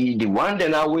 the one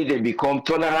that now way they become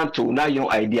tolerant to now your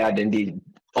idea, then they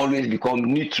always become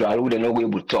neutral who they not go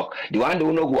able to talk. The one they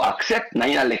will not go accept now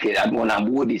like Edmond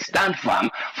and they stand firm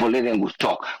for let them go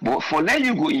talk. But for let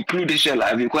you go include the shell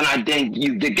life, because then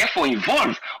they get for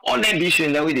involved on the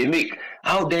decision that way they make.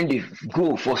 How then they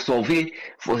go for survey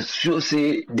for sure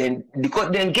say then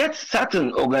because then get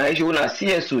certain organization and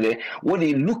CSO there where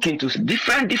they look into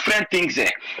different things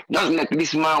there. Not like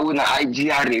this man with an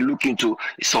IGR they look into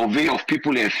survey of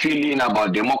people and feeling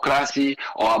about democracy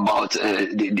or about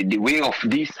the way of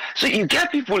this. So you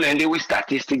get people and they will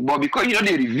statistic, but because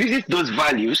they revisit those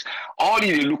values, all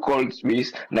they look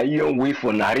always now you don't wait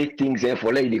for narrate things and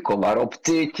for let they cover up,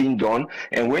 take things done,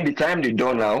 and when the time they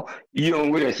done now, you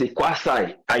don't wait and say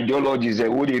quasi ideologies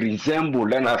that would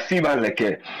resemble and I feel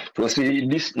like so say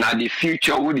this now the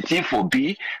future would the thing for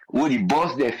be would the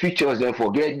boss their features then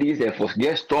forget this, then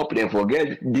forget stop, then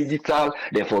forget digital,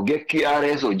 then forget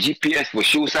QRS or GPS for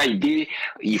show side day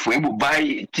if we able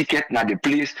buy ticket now the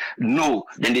place no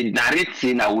then they narrate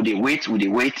say now would they wait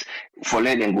for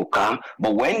let them go come.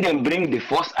 But when they bring the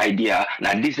first idea,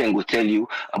 now this then go tell you,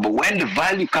 but when the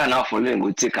value can out for them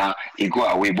go take it go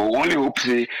away. But only hope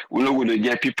say we know going to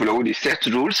get people who they set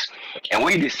rules, and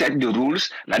when they set the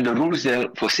rules, now the rules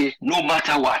then for say no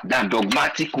matter what, that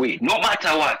dogmatic way, no matter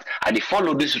what, and they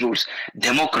follow these rules,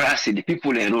 democracy, the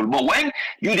people enroll. But when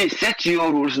you they set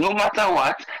your rules, no matter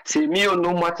what, say me or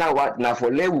no matter what, now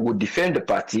for let we will defend the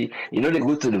party, they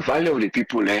go to the value of the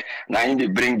people now in they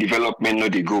bring development, no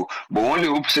they go. But only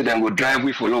hope so then go drive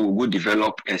we follow, we go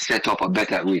develop and set up a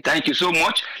better way. Thank you so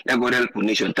much. Let's go help the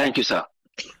nation. Thank you, sir.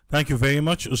 Thank you very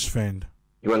much, Usfriend.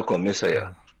 You're welcome,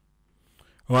 Mr.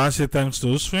 I want to say thanks to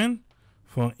Usfriend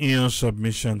for your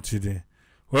submission today.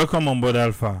 Welcome on board,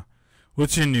 Alpha.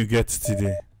 What you get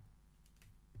today?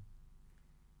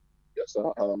 Yes, sir.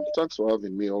 Thanks for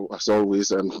having me as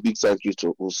always, and big thank you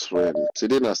to Usfriend.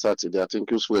 Today na Saturday. I think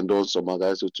Usfriend done some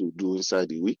guys to do inside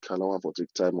the week, and I want to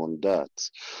take time on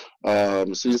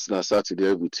that. Since na Saturday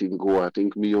everything go, I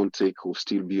think me own take will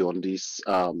still be on this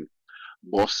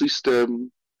bus system.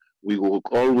 We will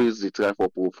always try for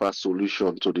proper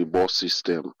solution to the bus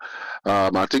system.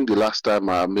 I think the last time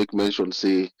I make mention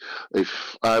say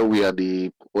if I were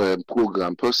the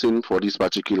program person for this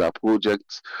particular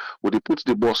project, would they put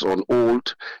the bus on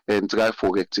hold and try for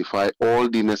rectify all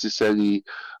the necessary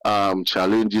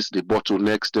challenges, the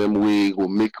bottlenecks them way will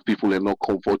make people not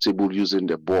comfortable using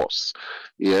the bus.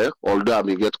 Yeah, although I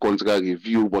may get contrary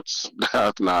review, but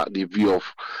that now the view of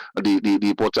the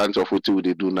importance of what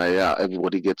they do now. Yeah,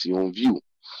 everybody gets your own view.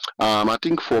 I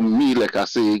think for me, like I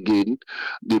say again,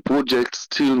 the project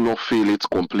still not fail it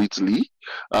completely.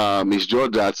 It's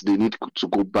just that they need to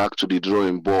go back to the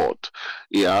drawing board.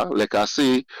 Yeah, like I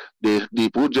say, the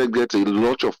project gets a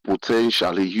lot of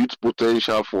potential, a huge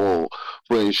potential for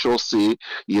ensure say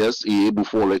yes, he able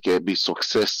for like be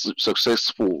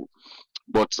successful.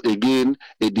 But again,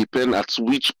 it depends at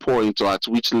which point or at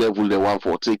which level they want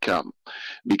for take them.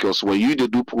 Because when you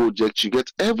do project, you get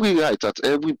every right at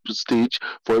every stage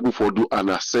for able to do an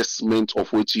assessment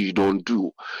of what you don't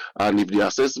do. And if the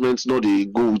assessments not they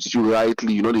go with you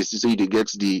rightly, they say they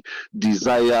get the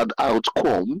desired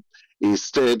outcome.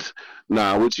 Instead,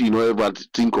 now what ever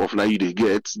think of now you they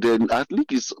get, then at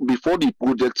least before the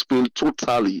project fail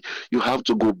totally, you have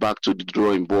to go back to the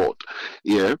drawing board.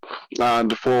 Yeah.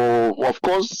 And for of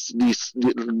course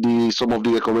the some of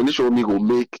the recommendation we will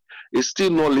make is still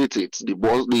not let it.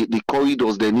 The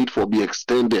corridors they need for be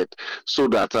extended so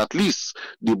that at least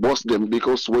the bus them,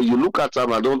 because when you look at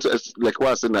them, I don't like what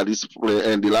I said at this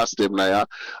and the last time now,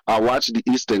 I watched the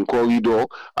eastern corridor,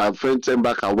 I went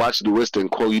back, I watched the western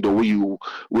corridor where you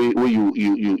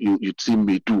team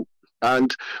me do.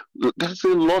 And there's a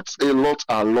lot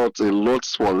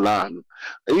for land.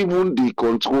 Even the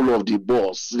control of the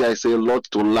bus, there's a lot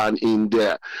to learn in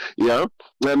there. Yeah.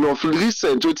 And of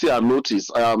recent, what I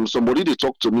noticed, somebody they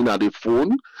talk to me on the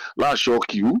phone, last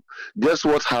shock you. Guess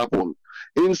what happened?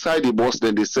 Inside the bus,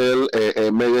 then they sell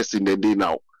medicine the day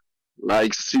now.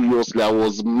 Like seriously, I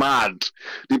was mad.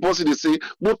 The person they say,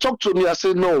 but talk to me. I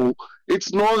say no,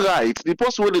 it's not right. The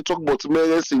person when they talk about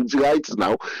medicine right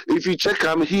now, if you check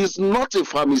him, he's not a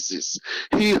pharmacist.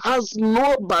 He has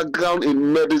no background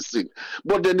in medicine.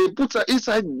 But then they put her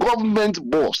inside government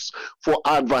bus for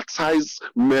advertised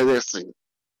medicine.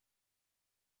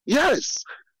 Yes.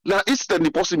 Now it's then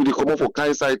the person they come up for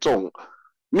cancer tongue.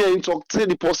 Me and talk tell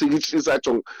the person reach inside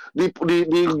tongue. The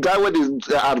guy where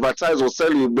they advertise or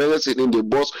selling medicine in the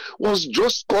bus was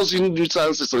just causing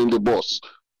nuisances in the bus.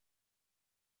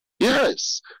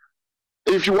 Yes.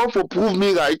 If you want to prove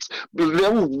me right,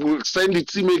 then we'll send the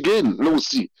team again. No,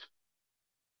 see.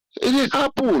 It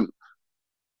happen.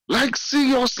 Like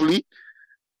seriously.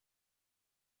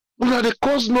 When they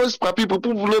cause noise for people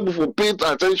able for pay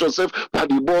attention self by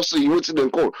the boss you waiting them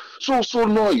call. So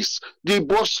noise. The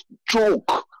boss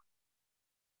choke.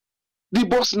 The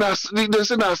boss now they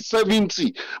say now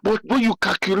 70. But when you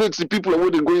calculate the people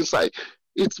when they go inside,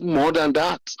 it's more than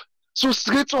that. So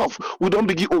straight off, we don't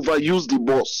begin overuse the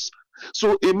boss.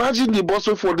 So imagine the boss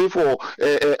for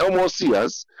almost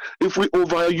years. If we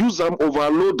overuse them,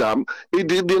 overload them, the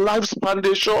lifespan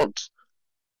they short.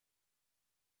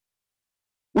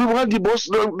 We want the bus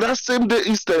that same day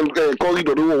eastern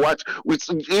corridor they will watch with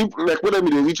like when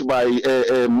they reach by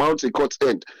Mount Ecot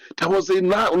end. There was a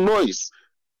noise.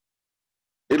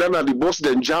 And then the bus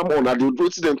then jam on and the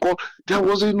road then call. There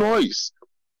was a noise.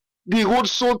 The road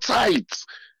so tight.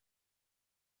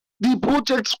 The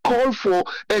projects call for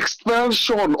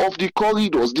expansion of the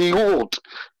corridors, the road.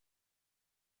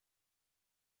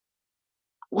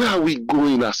 Where are we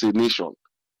going as a nation?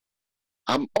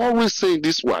 I'm always saying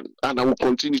this one, and I will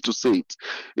continue to say it.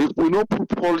 If we don't put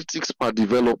politics per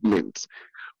development,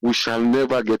 we shall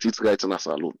never get it right in as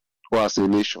alone or as a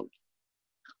nation.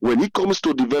 When it comes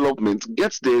to development,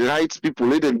 get the right people,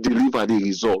 let them deliver the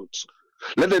results.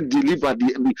 Let them deliver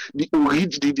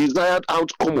the desired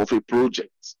outcome of a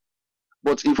project.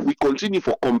 But if we continue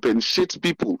to compensate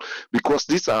people because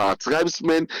these are our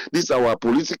tribesmen, these are our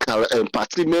political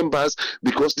party members,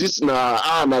 because this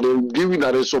now they giving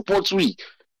the support we,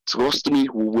 trust me,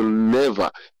 we will never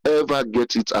ever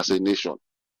get it as a nation.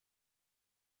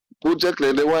 Project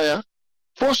Lendewire,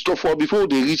 first of all, before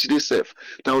they reach this self,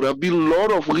 there would have been a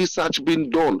lot of research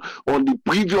being done on the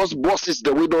previous bosses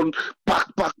that we don't pack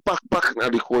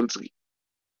in the country.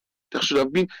 There should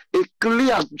have been a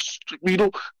clear,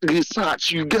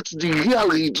 research. You get the real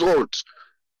result.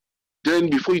 Then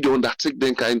before you undertake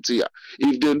them kind of,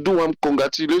 if they do them,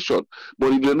 congratulations.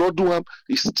 But if they not do them,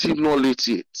 it's still not late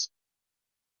yet.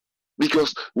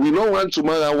 Because we don't want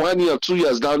tomorrow, 1 year, 2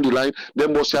 years down the line,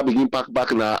 then must have begin pack back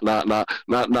the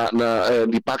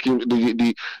packing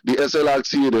the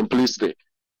SLRT and place there.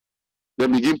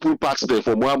 Then begin pull parts there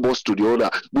from one bus to the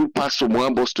other, pull parts from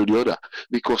one bus to the other,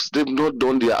 because they've not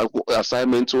done their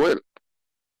assignment well.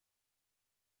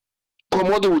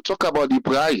 Commodity will talk about the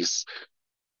price.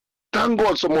 Thank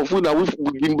God some of you now we've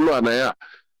been blown here,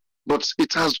 but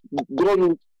it has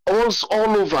gone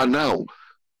all over now.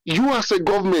 You as a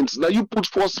government, now you put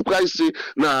first price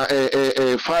now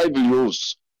 5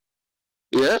 euros.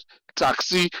 Yeah,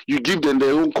 taxi, you give them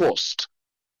their own cost.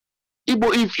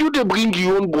 But if you they bring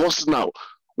your own bus now,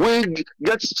 we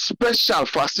get special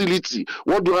facility.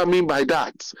 What do I mean by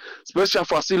that? Special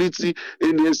facility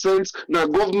in the sense now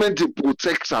government they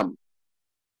protect them.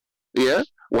 Yeah,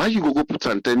 why you go put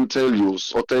on 10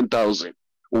 euros or 10,000?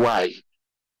 Why?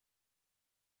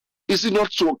 Is it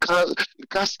not to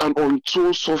cast an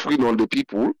untold suffering on the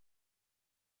people?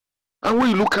 And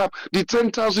when you look up, the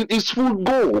 10,000 is full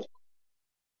goal.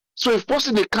 So if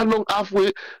person they cannot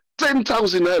halfway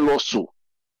 10,000 also.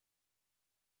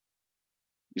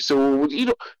 You say, well,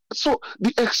 so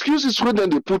the excuses when then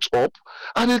they put up,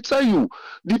 and they tell you,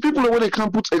 the people when they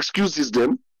can't put excuses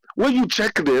them, when you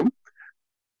check them,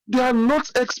 they are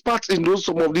not experts in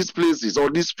some of these places or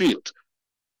this field.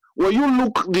 When you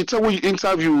look, the time when you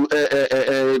interview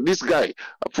this guy,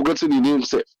 I've forgotten the name,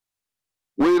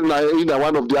 when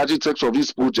one of the architects of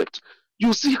this project,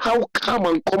 you see how calm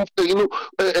and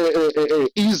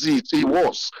easy it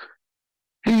was.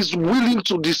 He's willing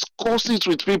to discuss it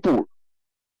with people.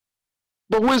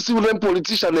 But when civil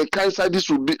politicians and can't say this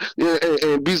would be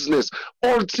business,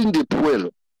 all thing they pull.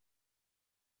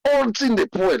 All thing they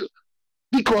pull.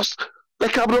 Because,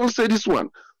 like I've always said this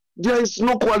one, there is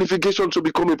no qualification to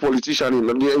become a politician.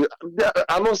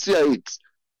 I don't see it.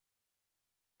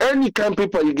 Any kind of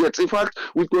paper you get, in fact,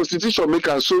 with constitution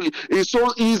makers, so it's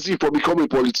so easy for becoming a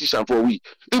politician for we,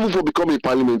 even for becoming a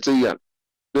parliamentarian.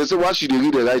 They say, why should they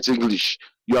read and write English?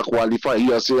 You are qualified,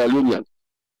 you are Sierra Leonean.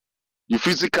 You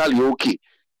physically okay.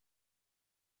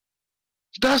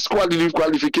 That's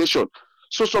qualification.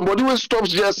 So somebody will stop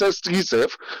GSS 3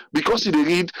 because he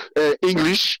read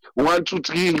English, 1, 2,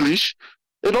 3 English,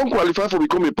 they don't qualify for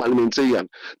becoming a parliamentarian.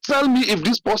 Tell me if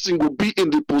this person will be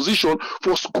in the position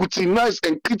for scrutinize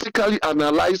and critically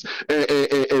analyze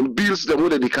bills the way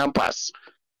that they can pass.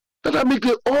 That make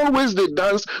them always they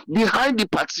dance behind the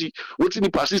party, waiting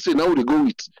the party say now they go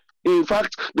with. In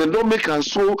fact, they don't make them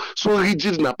so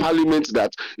rigid in a parliament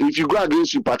that if you go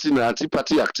against your party, na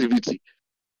anti-party activity.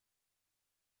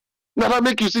 Now that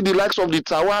make you see the likes of the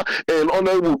Tower and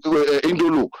Honorable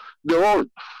Indolo. They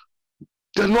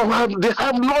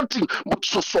have nothing but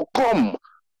to succumb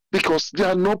because they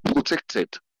are not protected.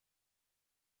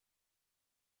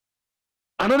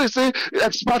 I know they say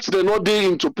experts they're not there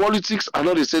into politics. I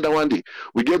know they say that one day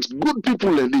we get good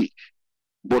people in there,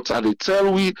 but they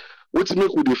tell we what to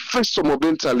make with the first some of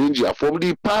them challenge from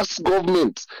the past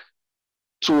government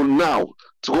to now.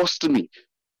 Trust me.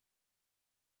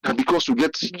 And because we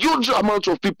get huge amount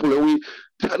of people and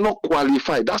they are not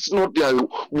qualified. That's not their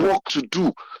work to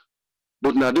do.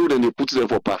 But now they put them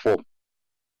for perform.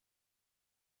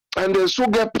 And they so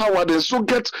get power, they so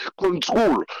get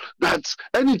control that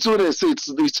anything they say it's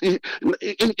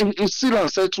still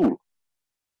unsettled.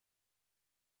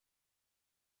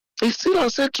 It's still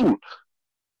unsettled.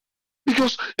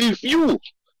 Because if you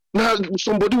now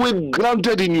somebody went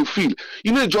grounded in your field,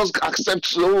 you just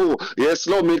accept, oh yes,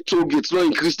 now make toll gates, now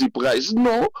increase the price.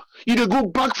 No, you go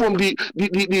back from the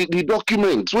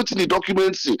document. What's the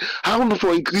document say? How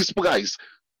for increased price?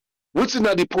 What's in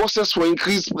the process for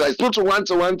increased price? Not to one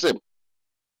time.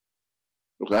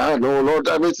 Okay, no, Lord,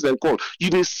 that makes them call. You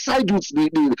decide with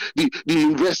the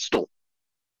investor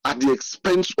at the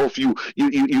expense of you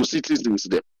citizens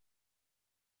there.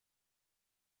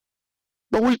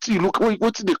 But wait till you look,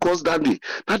 what did they cause that day?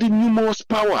 That the numerous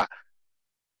power.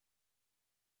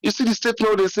 You see the state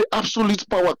now, they say absolute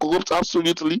power corrupts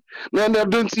absolutely. Now they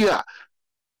don't hear.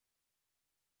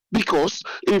 Because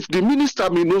if the minister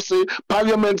may not say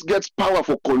parliament gets power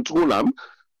for control them,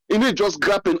 it may just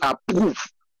grab and approve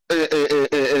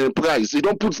price. They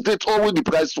don't put state always the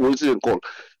price to what they call.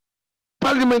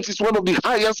 Parliament is one of the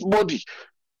highest body.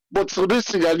 But for this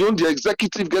Sierra Leone, the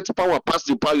executive gets power past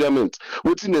the parliament,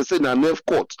 waiting they say in a NEF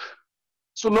court.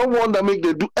 So no wonder make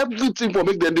them do everything for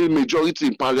make them the majority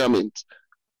in parliament.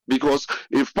 Because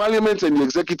if Parliament and the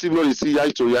executive not see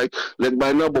eye to eye, like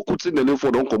by now, but could the name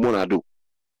for don't come on and do.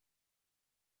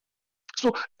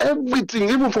 So everything,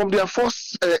 even from their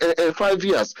first 5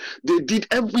 years, they did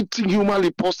everything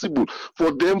humanly possible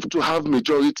for them to have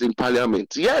majority in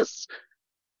Parliament. Yes.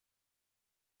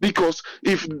 Because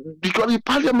if the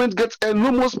Parliament gets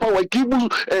enormous power, people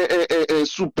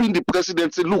supreme the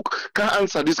president say, look, can't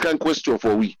answer this kind of question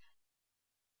for we.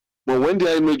 But when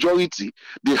they are in majority,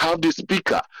 they have the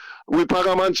speaker with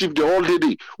paramount chief the whole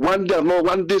day. One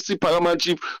day see paramount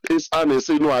chief is and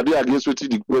say, no, are they against what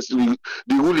the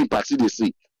ruling party they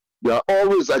say? They are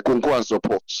always I concur and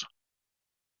support.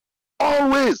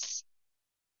 Always.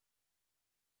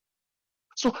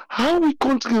 So how we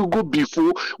country will go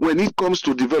before when it comes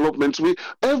to development, we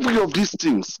every of these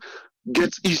things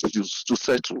get issues to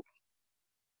settle.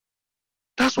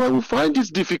 That's why we find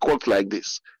it difficult like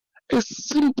this. A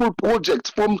simple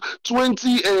project from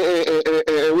 20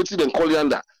 what's it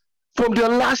coriander. From their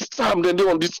last time, then they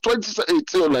on this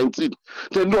 2018 or 19,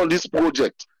 then they on this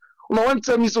project. Now one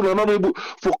time is not able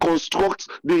to construct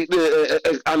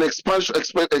an expansion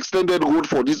extended road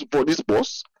for this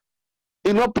bus.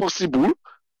 It's not possible.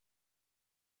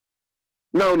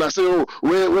 Now I say, oh,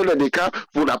 when they car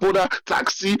for the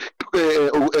taxi,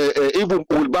 even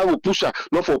wheelbarrow pusher,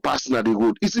 not for passing at the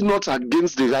road. Is it not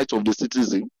against the right of the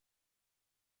citizen?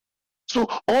 So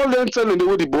all them telling the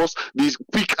way the boss, these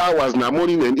peak hours now,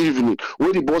 morning and evening,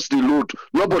 when the boss they load,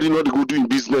 nobody know they go doing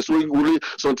business. When you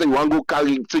something you want go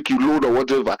carry, take you load or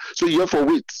whatever. So you have for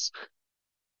waits.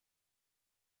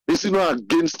 This is not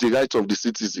against the right of the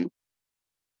citizen.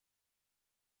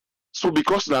 So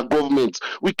because in our government,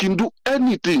 we can do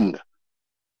anything.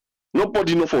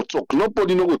 Nobody know for talk.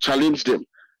 Nobody know go challenge them.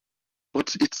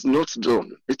 But it's not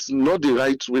done. It's not the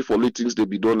right way for things to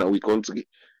be done in our country.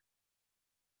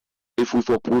 If we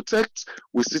for protect,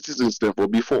 we citizens then for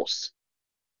be forced.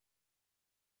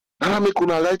 And I make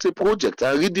una write a project.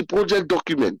 I read the project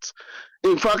document.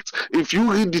 In fact, if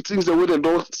you read the things the way they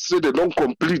don't say they don't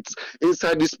complete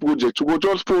inside this project, you go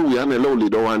just pull we and alone they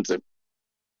don't want them.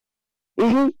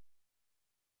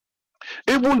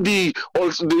 Even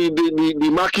the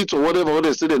market or whatever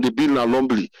they say that they build now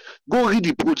lumbly. Go read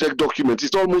the project document.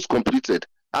 It's almost completed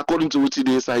according to what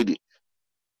they inside it.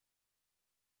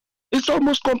 It's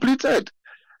almost completed.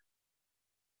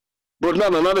 But now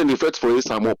another effect for a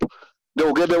sum up. They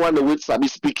will get the one that will Sabi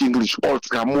speak English,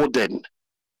 ultra modern.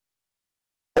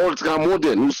 Ultra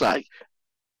modern, who say?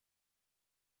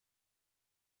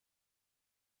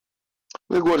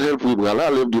 May God help you, brother.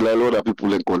 I'll leave the other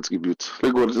people and contribute.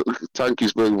 May God thank you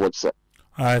very much, sir.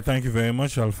 All right, thank you very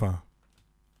much, Alpha.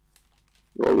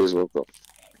 You're always welcome.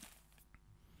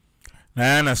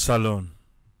 Nayana Salon.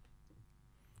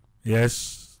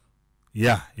 Yes.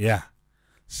 Yeah.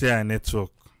 Say a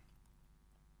network.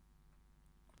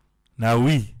 Now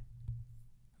we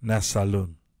na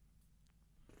salon.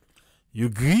 You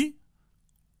agree?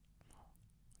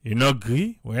 You not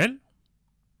agree? Well,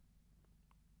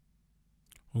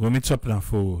 we're going to plan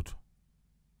forward.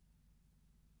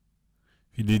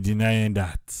 You did denying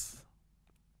that.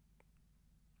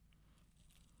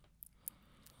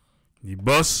 The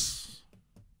bus,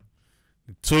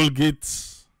 the toll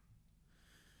gates,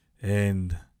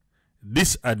 and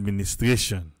this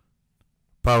administration,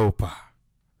 power.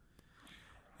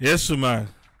 Yes, Umar.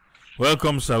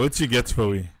 Welcome, sir. What you get for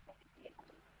me?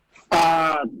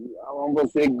 I want to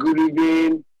say good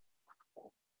evening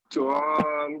to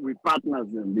all we partners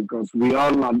them because we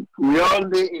all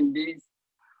day in this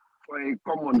for a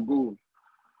common goal,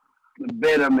 the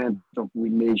betterment of we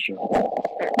nation.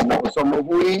 You know, some of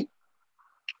we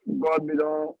God be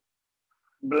don't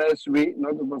bless we,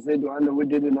 not to say the one we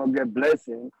did not get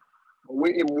blessing.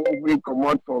 We come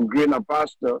out for grain of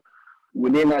pasture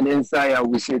within an inside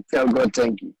we say tell God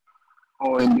thank you.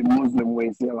 Or in the Muslim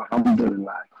way say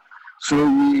alhamdulillah. So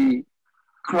we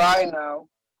cry now,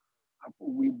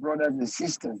 we brothers and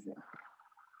sisters.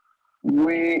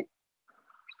 They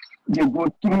go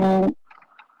through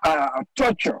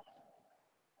torture.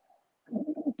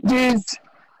 This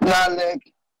now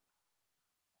like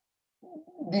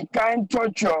the kind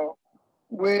torture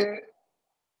where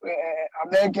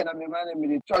American and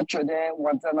the torture them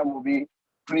one time will be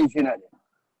prisoner.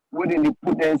 Wouldn't they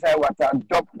put them inside water and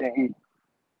dump them in?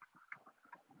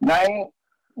 Now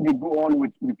they go on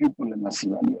with the people in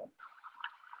Sierra Leone.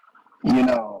 You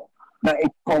know, now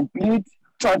a complete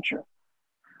torture.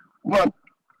 But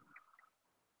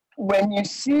when you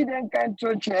see that kind of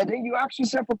torture, then you ask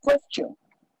yourself a question.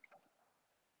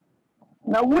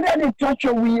 Now, would they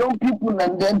torture we young people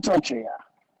and then torture ya?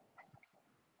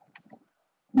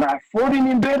 Now, foreign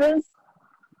invaders,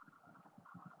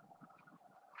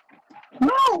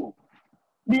 No.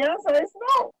 The answer is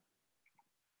no.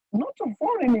 Not to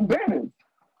foreign invaders.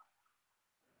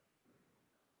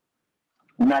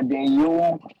 Now the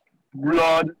young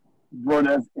blood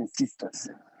brothers and sisters.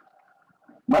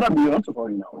 Madam, you not to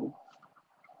foreigner.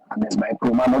 And then my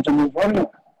Kroma not to be foreigner.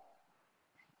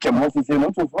 Kemosi say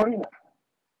not to foreigner.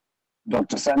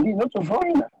 Dr. Sandy not to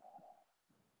foreigner.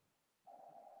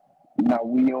 Now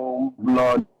we own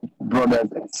blood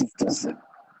brothers and sisters.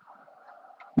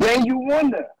 Then you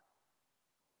wonder,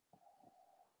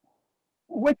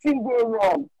 what can go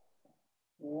wrong?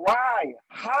 Why?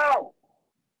 How?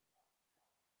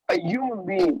 A human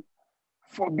being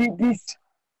forbid this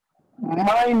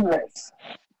mindless,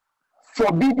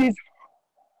 forbid this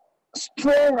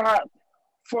strong heart,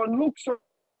 for looks of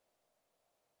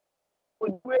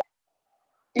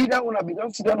either when I be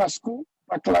done sit down at school,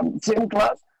 same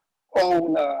class, or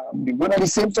when I be going to the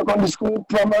same secondary school,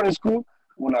 primary school,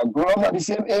 when I grow up at the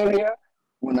same area,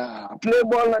 when I play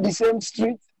ball at the same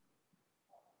street,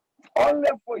 only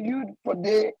for you for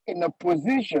they in a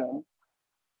position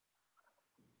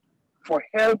for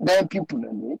help them people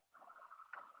in it,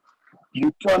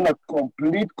 you turn a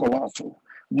complete colossal,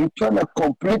 you turn a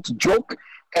complete joke,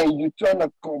 and you turn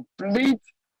a complete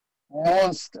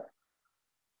monster.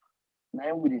 Now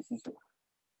I'm with this sister,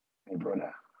 my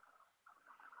brother.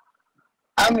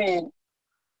 I mean,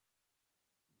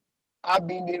 I've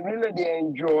been really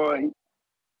enjoy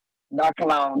that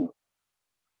clown.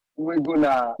 We're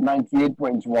gonna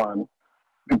 98.1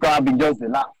 because I've been just a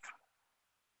laugh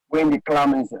when the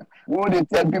clown is. When they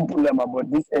tell people them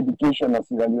about this education of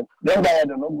Sierra Leone, then guy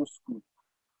don't go school.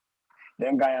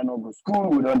 Then guy don't go school.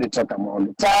 We don't talk about all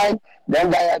the time. Then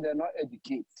guy they not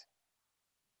educate.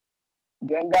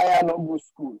 Then guy don't go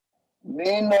school.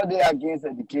 They know they against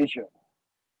education.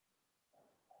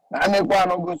 I make one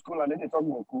not go school and then they talk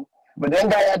about school. But then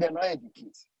guy they not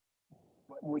educate.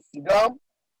 But we sit down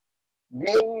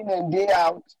day in and day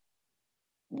out.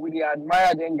 We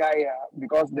admire them guy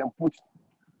because they put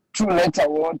 2-letter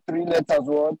word, 3 letters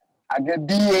word. I get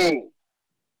BA,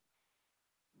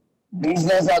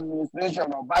 Business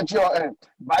Administration, or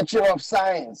Bachelor of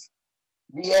Science,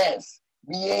 BS,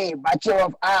 BA, Bachelor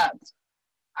of Arts.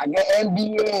 I get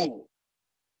MBA,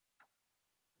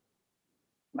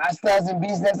 Masters in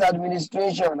Business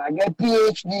Administration. I get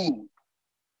PhD.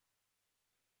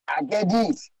 I get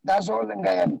this. That's all the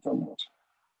guy had to talk about.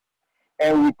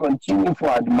 And we continue to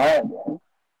admire them.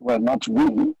 Well, not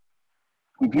we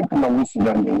people on this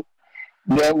Sunday.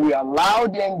 Then we allow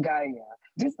them guy.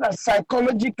 This is a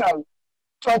psychological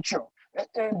torture.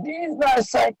 And this is a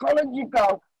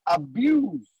psychological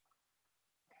abuse.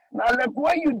 Now, like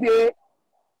what you did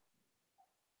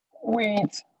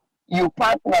with your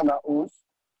partner now,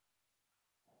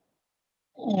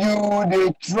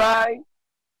 they try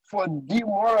for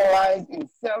demoralize in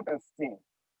self-esteem.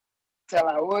 Tell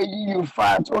her, oh, you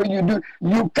fat, oh, you do.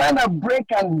 You kind of break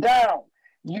them down.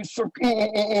 You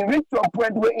reach to a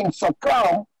point where you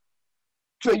succumb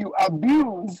to you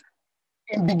abuse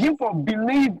and begin to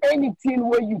believe anything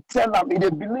where you tell them, they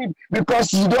believe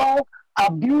because you don't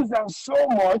abuse them so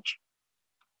much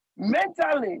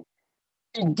mentally.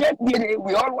 It get there,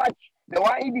 we all watch. The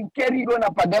one even carry going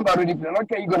up Pademba Road. If they don't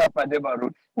carry going up Pademba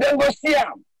Road, then go see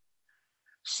them.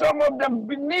 Some of them,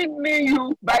 believe me,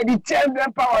 you by the time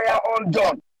them power are all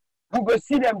done, you go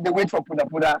see them. They wait for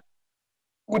Puda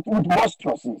with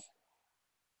monstrosities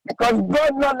because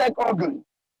God not like ugly.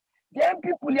 Them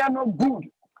people are not good.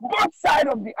 Both sides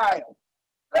of the aisle.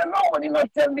 Then nobody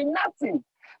not tell me nothing.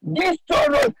 This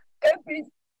road,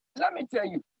 let me tell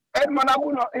you, Edmond,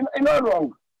 I'm not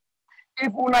wrong.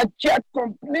 If we not check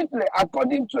completely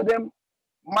according to them,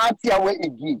 Matia way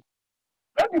it give.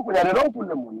 Some people that they don't put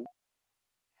the money,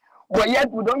 but yet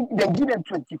they give them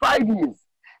 25 years.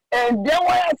 And then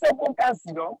why I say can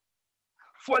sit down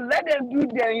for let them do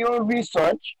their own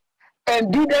research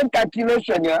and do them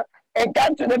calculation here and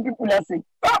come to the people that say,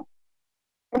 stop.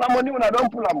 Una money when I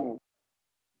don't pull them.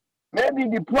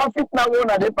 Maybe the profit now when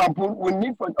I pull we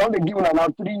need for only give now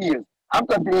 3 years.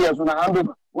 After 3 years, when I hand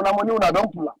over, una money when I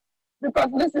don't pull them. Because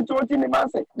listen to what the man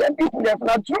say. Then people that's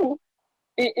not true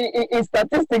in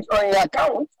statistics or in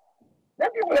accounts. Then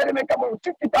people that make about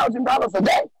 $50,000 a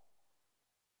day.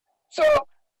 So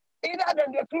either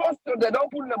then they're close to they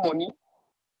don't pull the money,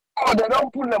 or they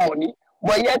don't pull the money,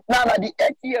 but yet now at the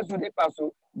 8 years with the pass,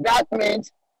 that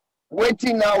means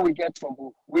waiting now we get from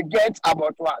who? We get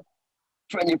about what?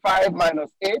 25 minus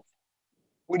 8.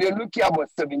 We they look here about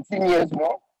 17 years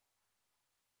more.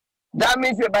 That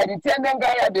means that by the time them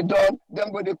guy at the door,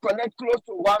 they're going to collect close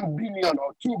to $1 billion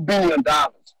or $2 billion.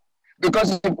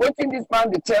 Because if waiting this man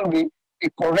they tell me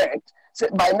is correct, say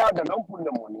by now they don't pull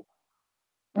the money.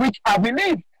 which I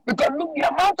believe, because look the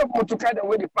amount of motorcade the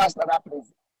way they pass that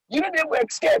place. You know they will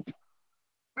escape.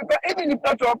 Because even if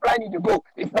not to apply you to go,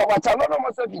 if not what alone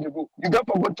myself you to go, you got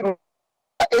to go through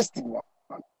estimate.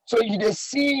 So you just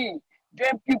see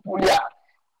them people here.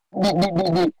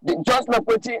 The just like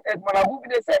what Edmond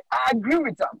they say, I agree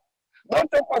with them. Not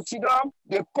to consider them,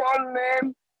 they call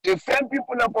them, they defend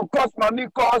people that for cause money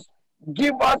cause,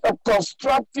 give us a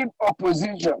constructive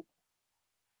opposition.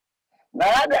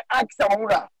 Now they ask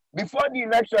Samura before the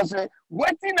election say,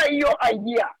 what is your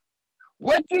idea?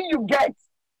 What do you get?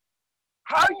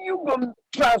 How you gonna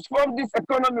transform this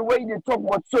economy where they talk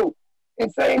about so?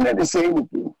 It's saying that they say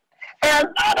anything. And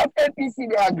a lot of APC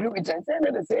they agree with and saying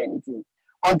that they say anything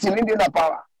until in the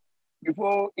power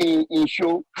before he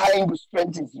show how he will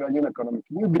strengthen the Israeli economy.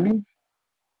 Can you believe?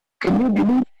 Can you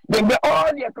believe? They get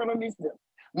all the economists there.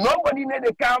 Nobody need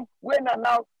to come when I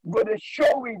now go to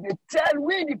show we, they tell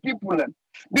we the people them.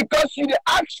 Because you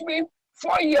ask me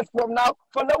 4 years from now,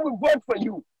 for now we vote for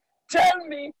you. Tell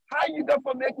me how you going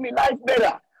to make me life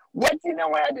better. What in the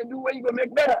way they do where you going to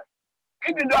make better?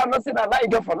 Even though I'm not saying I lie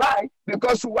go for lie,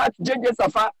 because we watch JJ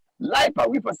Safa life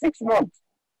away for 6 months.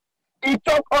 He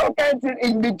talk all kinds of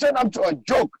things, it turn up to a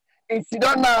joke. If you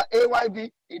don't know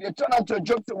AYV, it turn up to a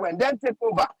joke. So when they take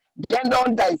over, they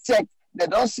don't dissect, they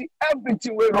don't see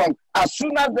everything way wrong. As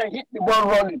soon as they hit the ball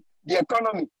rolling, the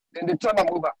economy, then they turn them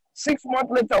over. 6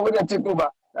 months later, when they take over,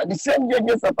 the same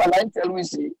JJ Safa line tell we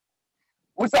see,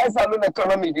 who's alone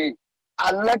economy day,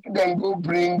 I let them go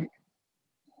bring.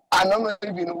 I don't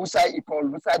even know who's I call,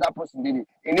 who's that person did it.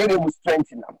 And they will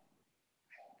strengthen them.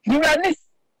 You are listening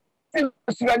to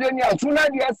Sierra Leone, Tuna,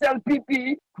 the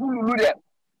SLPP, who will do them.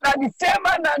 Now the same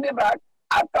man on the back,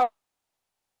 after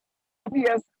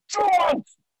years, 2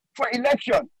 months for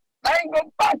election. I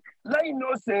go back, let you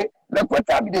know, say, like what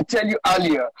they tell you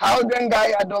earlier, how them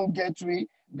guy I don't get to,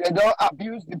 they don't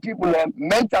abuse the people,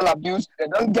 mental abuse, they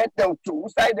don't get them to who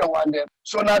side they want them.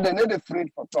 So now they're not afraid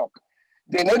for talk.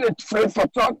 They know the afraid for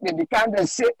talk, they can't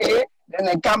say A, then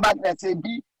they come back and say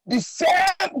B. The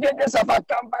same judges have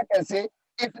come back and say,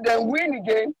 if they win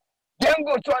again, then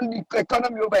go turn the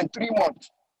economy over in 3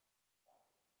 months.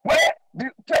 Where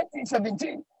the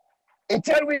 2017, it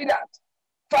tell me that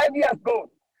 5 years ago,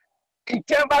 it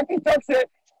came back, it talks say,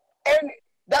 and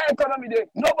that economy there,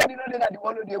 nobody knows that they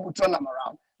want to be able to turn them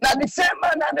around. Now the same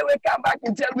man that they will come back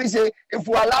and tell me say, if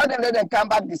we allow them, let them come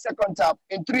back the second time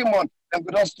in 3 months, then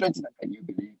we don't straighten them. Can you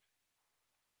believe?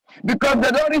 Because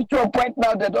they don't reach to a point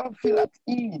now, they don't feel at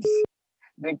ease.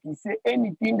 They can say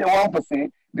anything they want to say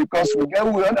because we get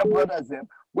with other brothers them.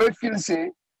 We feel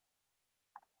say,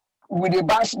 we they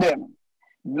bash them,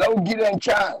 don't give them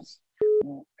chance.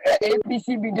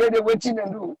 APC be there, they waiting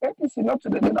and do. APC not to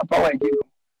the power again.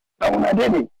 Now when I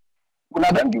did it, when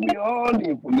I don't give you all the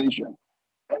information,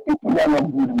 and people are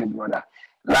not good, my brother.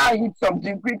 Now I hit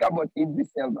something quick about Idris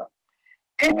Elba.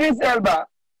 Idris Elba,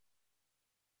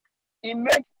 it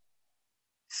makes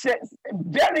sense,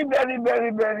 very, very,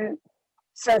 very, very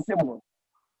sensible.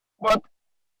 But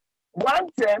one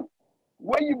time,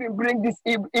 when you been bring this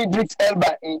Idris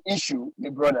Elba in issue, my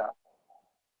brother,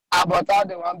 about how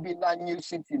they want to build a new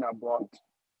city in abroad.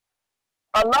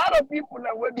 A lot of people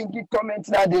that will be give comments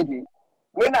that day,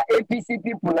 when the APC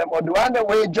people or the one that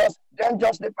way just then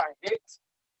justify it.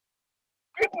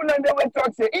 People and they will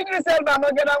talk say, Idris Elba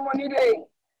not get that money there.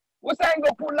 Who's going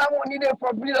to pull that money there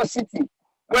for build a city?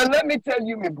 Well, let me tell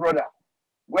you, my brother,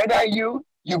 whether you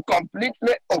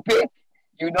completely opaque,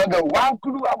 you don't get one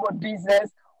clue about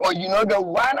business, or you don't get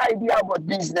one idea about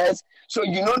business, so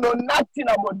you don't know nothing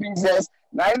about business,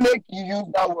 now I make you use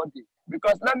that word.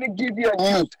 Because let me give you a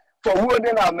news for world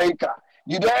in America.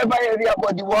 You don't ever hear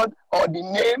about the word or the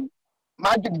name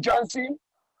Magic Johnson?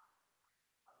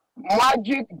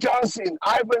 Magic Johnson,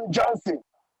 Ivan Johnson.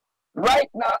 Right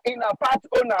now, in a part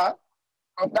owner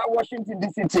of that Washington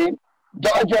DC team,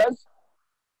 Dodgers,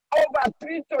 over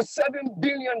 $3 to $7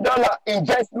 billion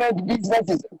investment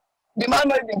businesses. The man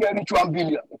not even get rich 1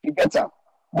 billion if you get him.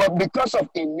 But because of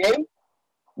a name,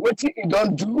 what he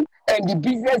don't do, and the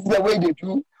business the way they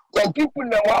do, when people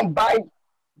they want to buy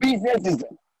businesses,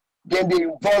 then they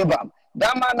involve them.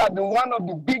 That man has been one of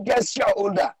the biggest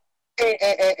shareholder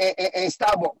in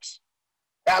Starbucks.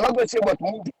 I'm not going to say what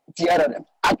move the other them.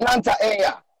 Atlanta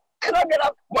area. They don't get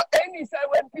up, but any side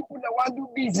when people that want to do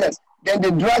business, then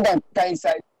they drag and tie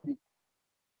inside.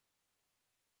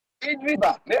 Maybe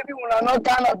when I'm not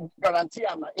kind of guarantee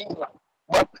I'm in England,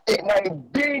 but it's a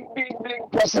big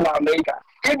person in America.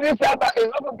 Idris Elba is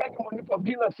not going to get money for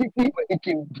being a city, but it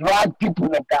can drag people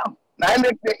down. Now I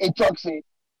make the talk say,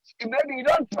 maybe you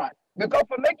don't try. Because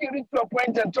for making reach to a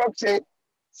point and talk say,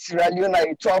 Sierra Leone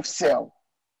a tough sell.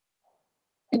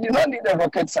 You do not need a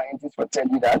rocket scientist to tell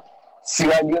you that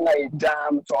Sierra Leone is a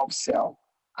damn top sell.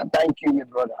 And thank you, my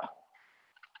brother.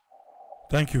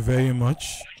 Thank you very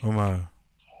much, Omar.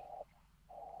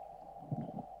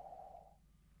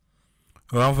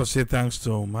 I want to say thanks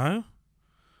to Omar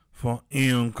for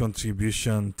his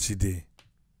contribution today.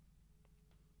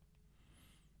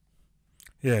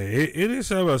 Yeah, it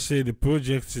is, I would say, the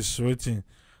project is waiting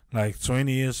like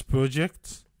 20 years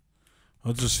project.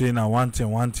 Not to say now one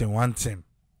thing.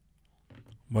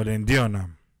 But then they on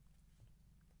them.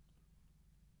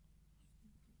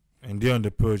 And they on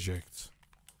the project.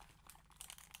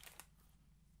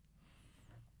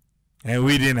 And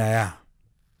we didn't hire.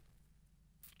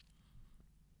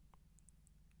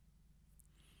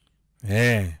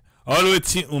 Yeah.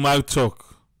 Always Umar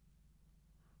talk.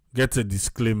 Get a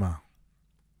disclaimer.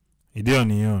 He did on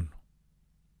his own.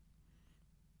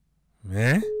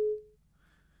 Eh?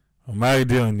 Umar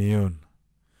did on his own.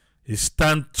 He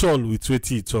stand tall with what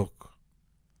he talk.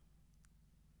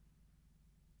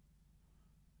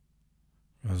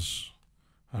 Because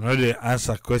I know they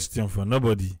answer question for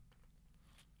nobody.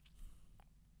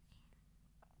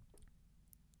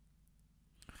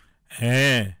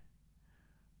 Eh.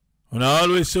 Una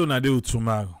always say una dey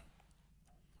tomorrow.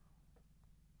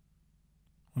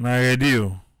 Una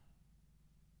ready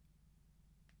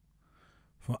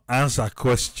for answer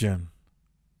question.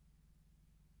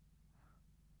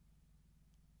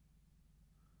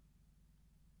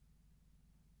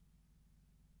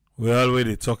 We always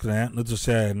dey talk now, not to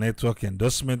say a network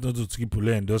endorsement, not to triple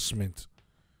endorsement.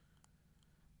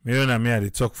 Me and me I dey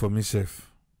talk for myself.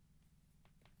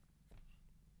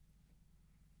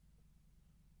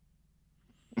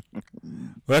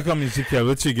 Welcome, Ezekiel.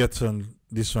 What you get on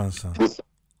this one, sir?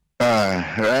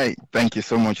 Right. Thank you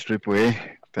so much, Triple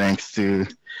A. Thanks to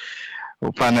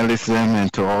our panelists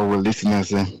and to all our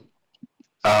listeners.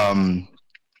 I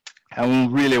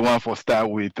really want to start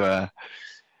with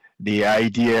the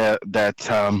idea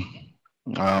that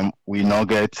we not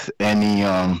get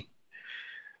any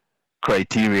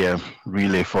criteria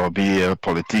really for being a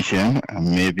politician,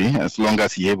 maybe as long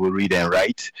as you're able to read and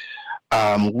write.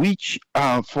 Which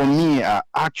for me are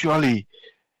actually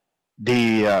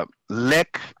the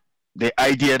the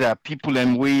idea that people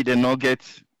and we they not get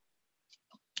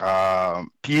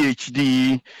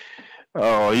PhD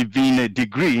or even a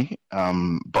degree,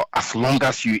 but as long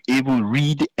as you're able to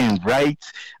read and write,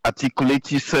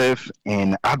 articulate yourself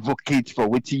and advocate for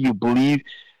what you believe,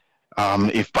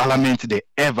 if Parliament they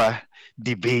ever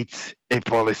debate a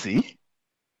policy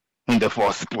in the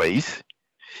first place,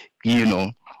 you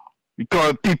know,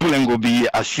 because people ain't gonna be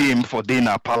ashamed for being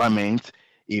a parliament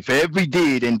if every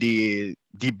day then they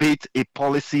debate a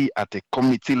policy at a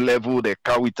committee level, they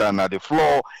carry it on at the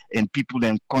floor, and people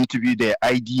then contribute their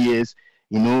ideas,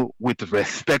 you know, with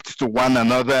respect to one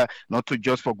another, not to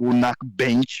just for go knock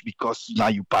bench because now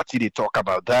you party they talk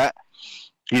about that,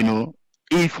 you know.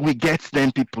 If we get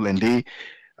 10 people and they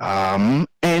and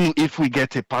if we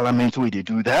get a parliament where they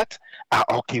do that, are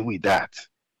okay with that.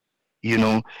 You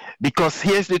know, because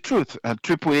here's the truth. At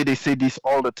AAA, they say this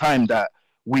all the time that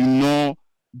we know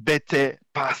better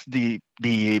past the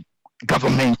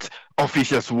government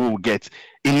officials will get.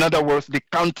 In other words, the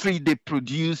country they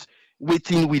produce,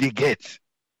 waiting we they get,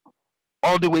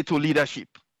 all the way to leadership.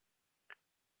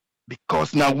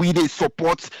 Because now we they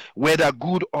support whether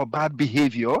good or bad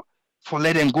behavior for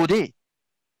let them go there,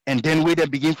 and then when they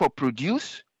begin for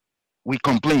produce, we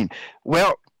complain.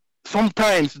 Well,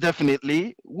 sometimes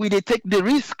definitely we they take the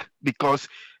risk because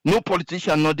no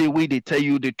politician know the way they tell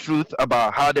you the truth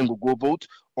about how they go vote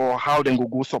or how they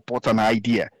go support an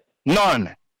idea.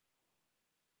 None.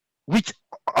 Which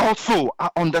also I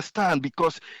understand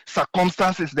because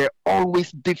circumstances they're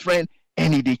always different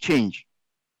and they change.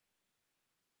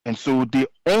 And so the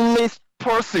only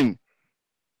person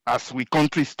as we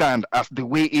country stand, as the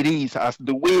way it is, as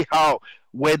the way how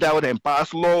whether they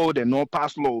pass law, they not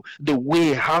pass law, the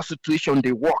way how situation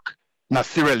they work, na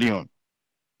Sierra Leone.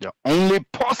 The only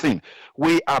person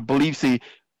we I believe say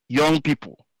young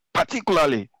people,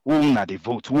 particularly who na the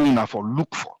vote, who na for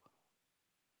look for,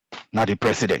 na the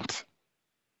president.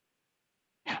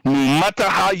 No matter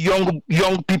how young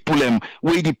people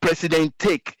where the president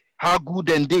take, how good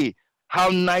then they, how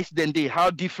nice then they, how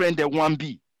different they want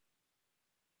be,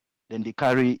 then they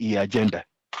carry the agenda.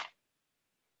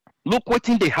 Look what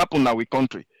thing they happen now in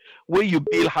country. Where you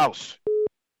build house,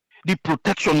 the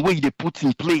protection where they put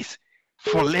in place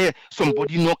for let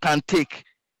somebody no can take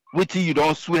what you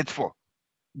don't sweat for.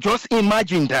 Just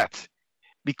imagine that.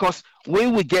 Because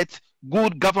when we get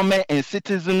good government and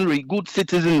citizenry, good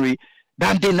citizenry,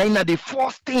 then they need the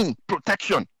first thing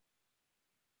protection.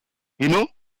 You know?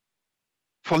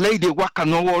 For lay the work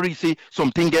no worry say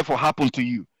something get for happen to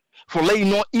you. For lay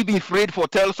not even afraid for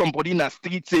tell somebody in the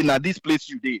street say na this place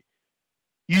you dey.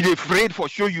 You dey afraid for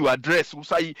show you address who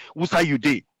say you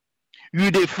dey.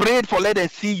 You dey afraid for let them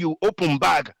see you open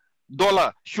bag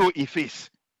dollar show a face.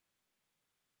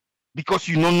 Because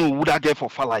you don't know who that get for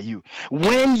follow you.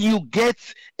 When you get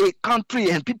a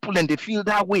country and people and they feel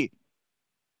that way,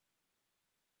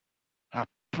 a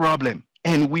problem.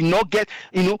 And we not get,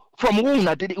 from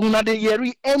una they hear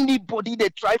anybody they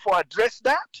try for address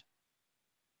that.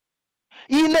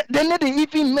 Then they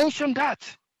even mention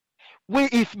that. Where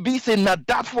if be say na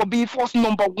that for be first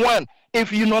number one.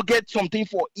 If you not get something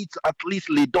for it, at least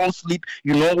lay don't sleep.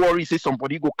 You no worry, say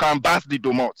somebody go come bash the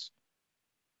domots.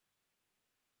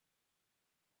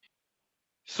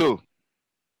 So,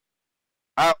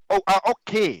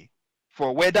 okay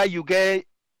for whether you get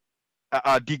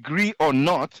a degree or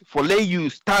not, for let you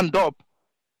stand up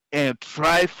and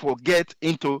try for get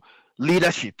into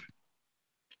leadership.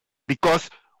 Because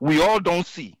we all don't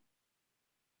see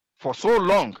for so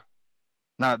long.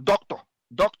 Now, doctor,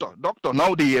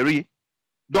 now they hear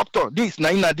doctor this,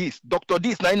 naina this, doctor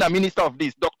this, naina minister of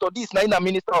this, doctor this, naina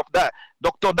minister of that,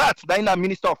 doctor that, naina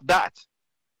minister of that.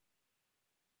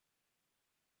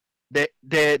 They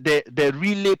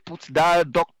really put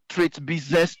that doctorate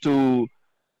business to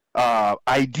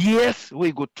ideas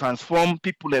where go transform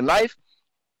people in life.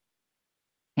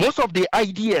 Most of the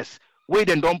ideas where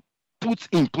they don't put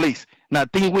in place, now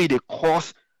thing where they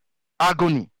cause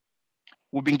agony.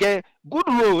 We've been get good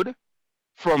road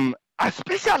from,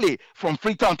 especially from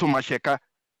Freetown to Masheka.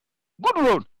 Good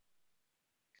road.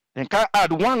 Then can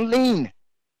add one lane.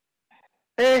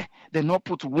 They not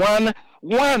put one.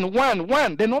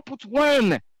 They not put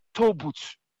one toll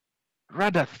booth.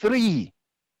 Rather three.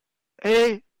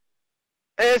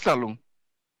 Salon.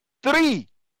 Three.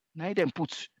 Now them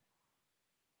put.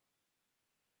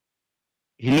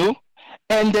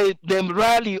 And they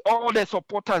rally all the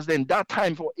supporters then that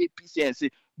time for APC and say,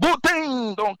 good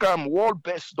thing don't come, world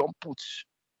best don't put.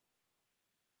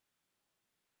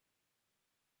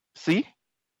 See?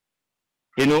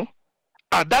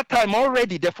 At that time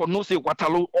already, therefore, no say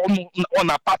Waterloo on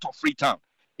a part of Freetown.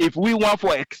 If we want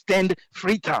for extend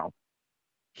Freetown,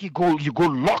 you go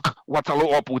lock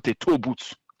Waterloo up with a toll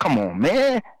booth. Come on,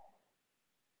 man.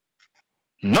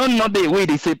 Not the way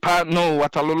they say, no,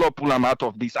 Waterloo pull them out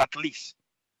of this, at least.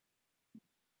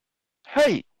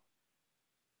 Hey.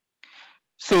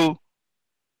 So,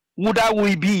 would that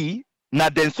we be,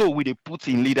 not then so we they put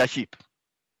in leadership?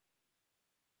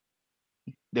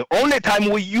 The only time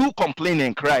where you complain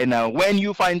and cry now, when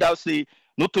you find out, say,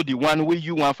 not to the one where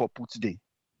you want for put today.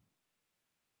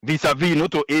 Vis-a-vis,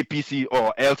 not to APC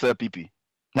or LCPP.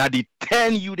 Now, the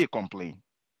 10 you they complain.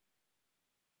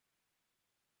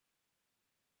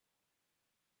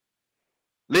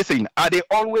 Listen, they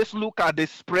always look at the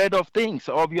spread of things,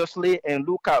 obviously, and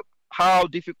look at how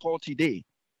difficult it is.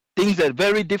 Things are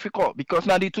very difficult because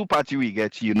now the two party we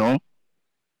get,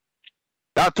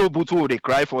 That Tobutu they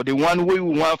cry for the one way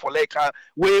we want for like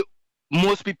where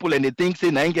most people and they think say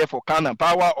na get for can and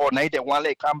power or na they want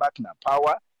like come back na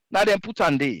power. Now then put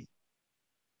on day.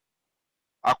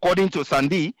 According to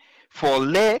Sandy, for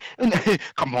le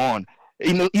come on.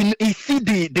 You see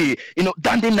the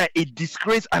danding a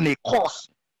disgrace and a cost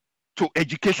to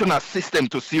educational system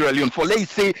to Sierra Leone. For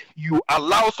let's say you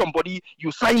allow somebody,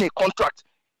 you sign a contract,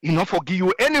 for give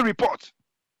you any report.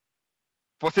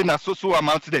 For saying a so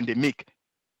amount then they make.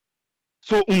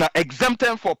 So una exempt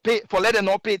them for let them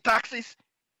not pay taxes,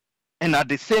 and at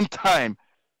the same time,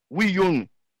 we use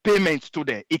payments to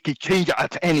them. It can change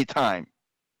at any time.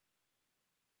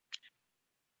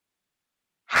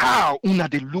 How una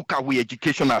they look at we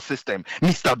educational system,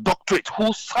 Mr. Doctorate,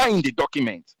 who signed the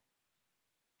document,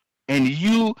 and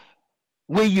you,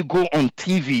 when you go on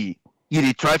TV,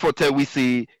 you try for tell we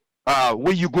say,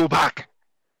 when you go back,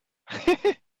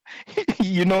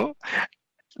 No,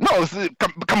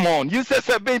 come on. You say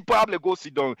seven probably go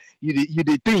sit down. You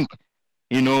think,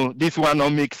 this one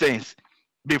don't make sense.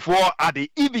 Before they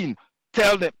even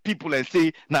tell the people and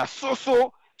say, now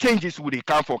so changes would they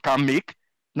can make.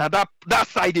 Now that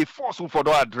side they force for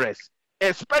the address.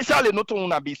 Especially not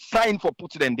to be signed for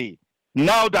put them there.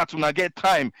 Now that una get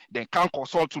time, they can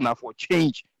consult una for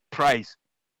change price.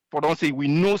 For don't say we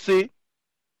know say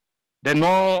they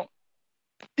no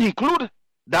include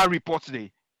that report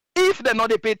today. If they not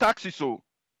they pay taxes, so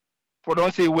for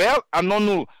don't say, well, I don't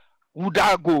know would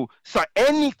that go. So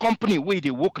any company where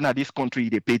they work in this country,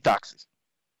 they pay taxes.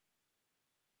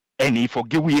 And if I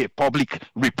give we a public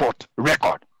report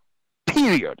record.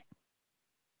 Period.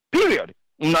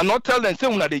 Una not tell them say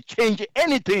una they change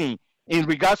anything in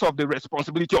regards of the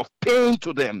responsibility of paying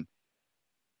to them,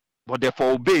 but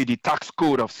therefore obey the tax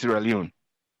code of Sierra Leone.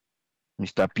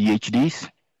 Mr. PhDs,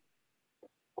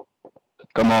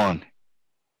 come on.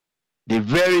 They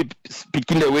very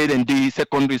speaking the way in the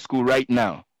secondary school right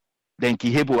now. Then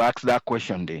Kihebo asked that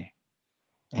question there.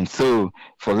 And so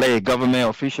for government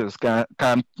officials can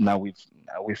now we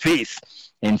face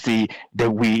and say that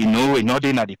we know we're not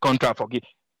in the contract for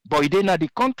but it ain't the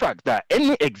contract that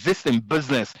any existing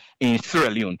business in Sierra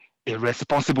Leone is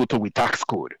responsible to with tax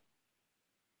code.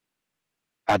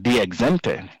 Are they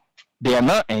exempted? They are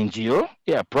not NGO,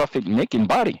 they are profit making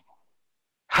body.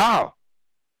 How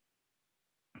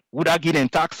would I get a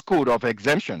tax code of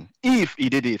exemption if he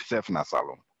did it himself in a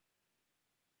salon?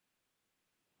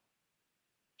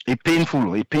 It's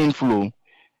painful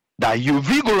that you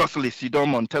vigorously sit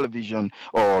down on television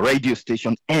or radio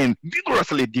station and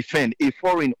vigorously defend a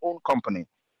foreign-owned company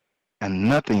and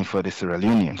nothing for the Sierra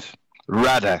Leoneans.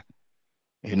 Rather,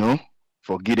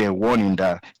 for getting a warning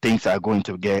that things are going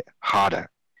to get harder.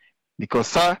 Because,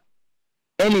 sir,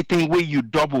 anything where you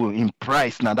double in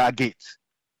price now that gets,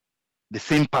 the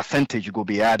same percentage will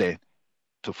be added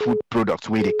to food products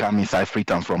where they come inside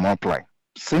Freetown from upline.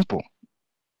 Simple.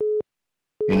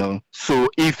 So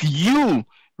if you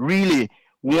really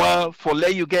want for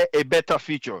let you get a better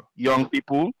future, young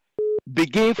people,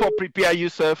 begin for prepare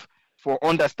yourself for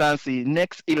understand the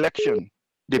next election.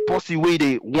 The policy way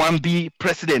they want be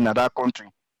president of that country.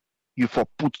 You for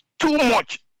put too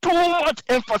much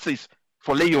emphasis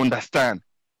for let you understand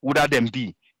who that them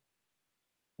be.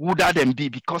 Who that them be,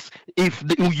 because if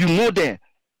you know them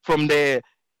from the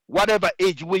whatever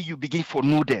age where you begin for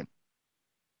know them,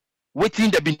 waiting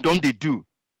they been done they do,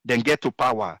 then get to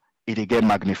power, it get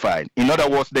magnified. In other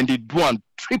words, then they do and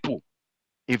triple.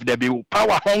 If they be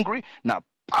power hungry, now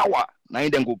power, now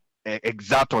then go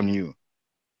exact on you.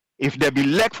 If they be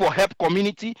lack for help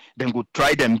community, then go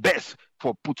try them best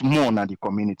for put more on the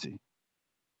community.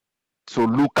 So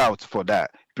look out for that.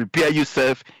 Prepare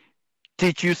yourself,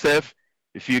 teach yourself.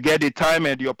 If you get the time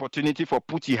and the opportunity for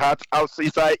put your heart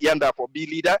outside yonder for be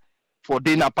leader, for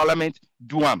dinner parliament,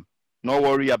 do them. No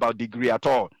worry about degree at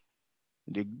all.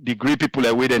 The degree people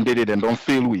are waiting and did it and don't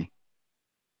fail we.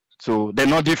 So they're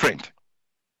not different.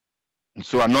 And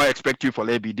so I not expect you for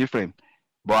let be different.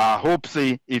 But I hope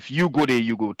say if you go there,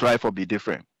 you go try for be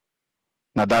different.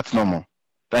 Now that's normal.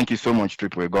 Thank you so much,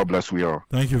 Triple A. God bless we all.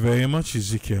 Thank you very much,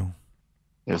 Ezekiel.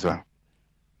 Yes, sir.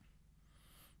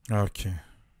 Okay.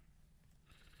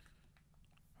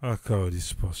 I'll call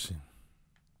this person.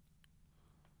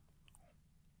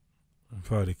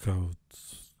 For the code.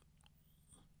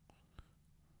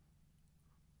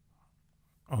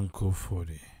 Uncle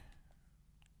 40.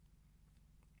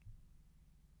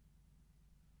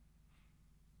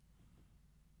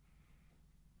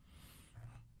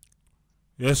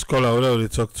 Yes, caller, what are they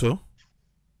talk to?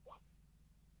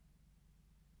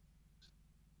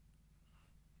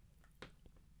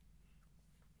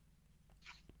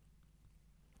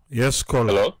 Yes, caller.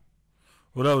 Hello?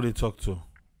 What are they talk to?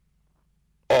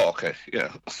 Oh, okay.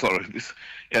 Yeah, sorry. This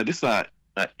is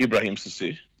Ibrahim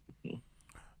Sisi.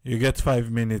 You get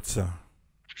 5 minutes, sir.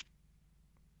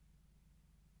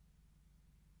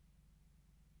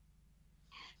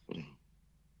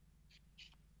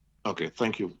 Okay,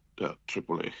 thank you,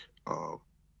 Triple A.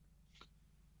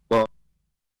 Well,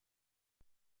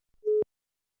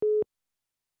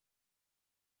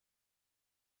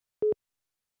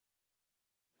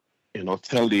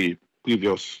 tell the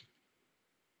previous.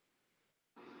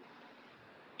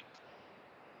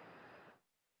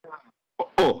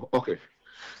 Oh, okay.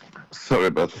 Sorry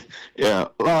about it. Yeah,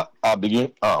 I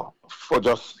begin for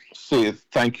just say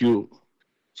thank you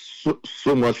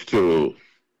so much to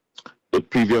the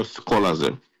previous callers.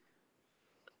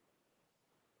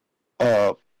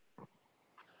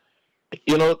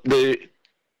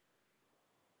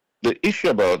 The issue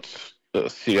about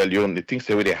Sierra Leone, the things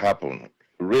that really happen,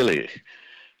 really,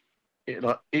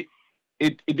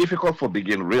 it's difficult for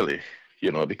begin really,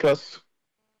 because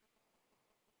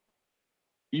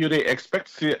they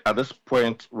expect to at this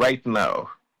point right now,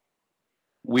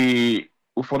 we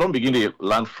don't begin to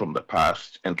learn from the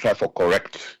past and try to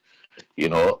correct,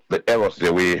 the errors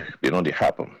the way they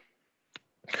happen.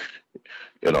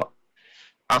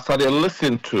 As I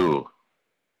listen to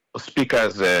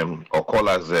speakers or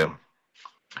callers, and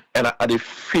I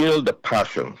feel the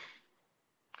passion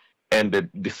and the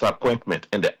disappointment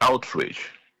and the outrage,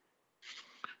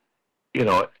 and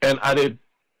I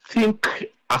think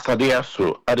as I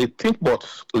so, I think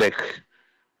but like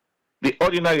the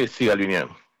ordinary Sierra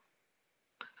Leonean,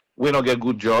 we don't get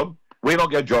good job, we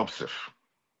don't get jobs.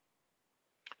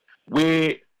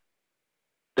 We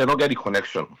they don't get the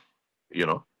connection, you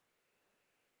know.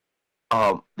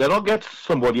 They don't get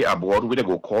somebody abroad where they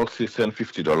go call, say, send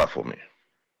 $50 for me.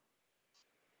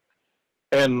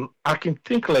 And I can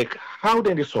think like, how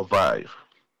then they survive,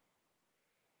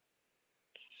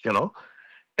 you know?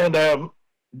 And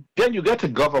then you get a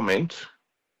government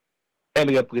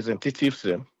and representatives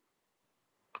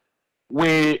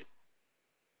we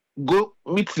go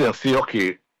meet them and say,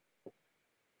 okay,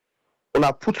 when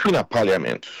I put you in a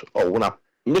parliament, or when I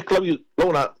make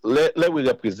let we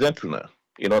represent you,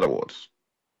 in other words,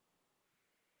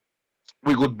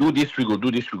 we go do this, we go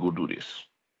do this, we go do this.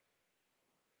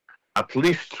 At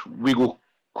least we go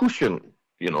cushion,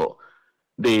 you know,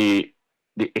 the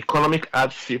economic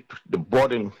hardship, the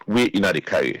burden we in the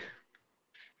carry.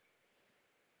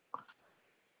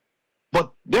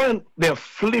 But then they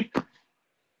flip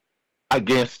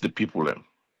against the people then.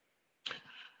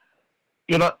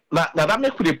 You know, now that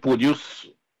makes they produce,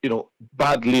 you know,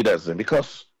 bad leaders then,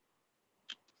 because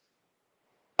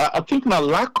I think now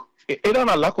lack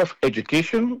of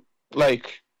education,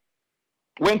 like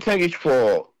when can reach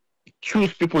for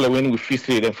choose people when we feel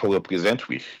say them for represent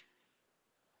with.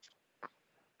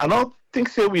 I don't think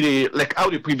say we like how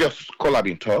the previous caller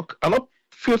been talk. I don't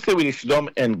feel say we sit down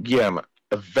and give them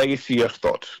a very serious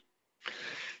thought.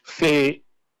 Say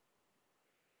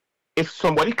if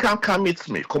somebody can't come meet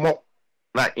me, come up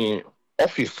like in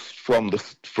office from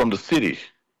the city,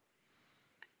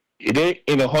 they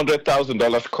in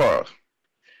 $100,000 car,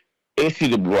 AC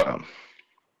the bottom.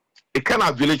 It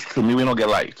cannot village to me we don't get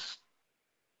lights.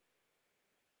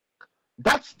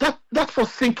 That's for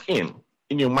sink in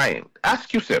your mind.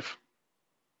 Ask yourself.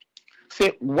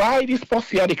 Say, why this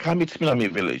person here they can't meet me in my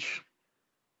village?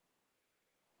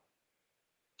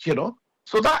 You know?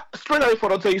 So that straight away for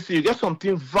that you see you get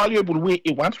something valuable where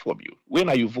it wants from you. When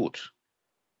are you vote?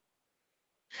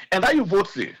 And that you vote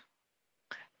say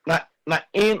now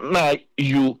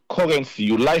you currency,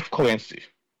 your life currency.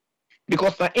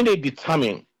 Because now in they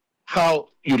determine how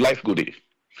your life go there.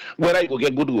 Whether you go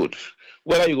get good roads,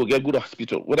 whether you go get good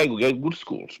hospital, whether you go get good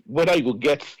schools, whether you go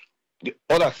get the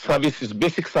other services,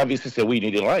 basic services that we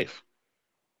need in life.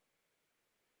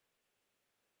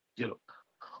 You know,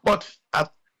 but I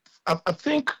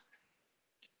think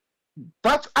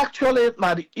that's actually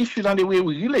now the issue and the way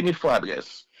we really need for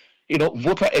address. You know,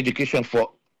 voter education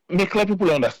for make let people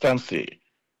understand. Say,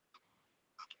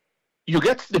 you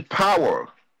get the power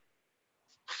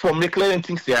for make letting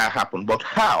things that happen, but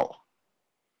how?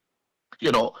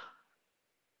 You know.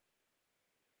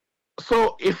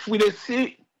 So if we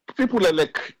see people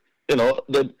like, you know,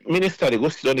 the minister, they go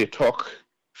sit down, they talk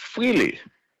freely,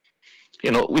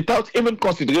 you know, without even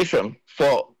consideration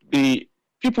for the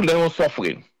people that are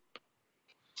suffering.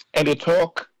 And they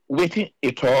talk, waiting,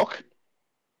 they talk,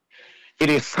 it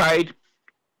is side,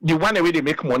 the one way they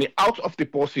make money out of the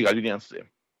poor Sierra Leoneans.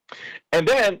 And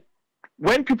then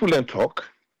when people then talk,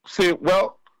 say,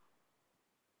 well,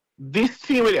 this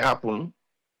thing will happen,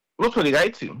 not for the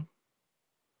right thing.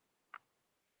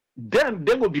 Then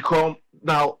they will become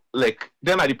now like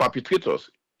then are the perpetrators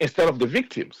instead of the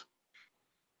victims.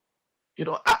 You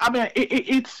know, I mean,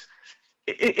 it's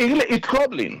really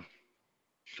troubling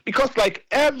because like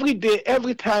every day,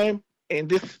 every time in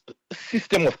this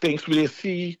system of things, we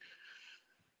see.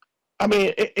 I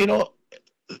mean, you know,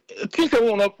 things that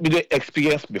will not be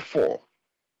experienced before,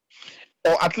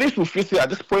 or at least we feel at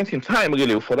this point in time,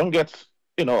 really, if we don't get,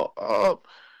 you know,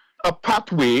 a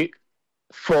pathway.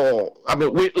 For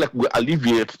we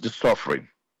alleviate the suffering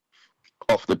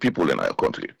of the people in our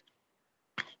country.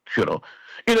 You know,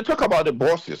 talk about the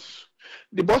bosses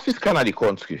kind of the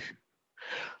country.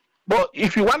 But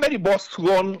if you want that the boss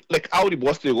run like how the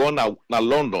boss they run now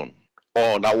London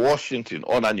or now Washington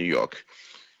or now New York,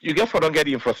 you get for don't get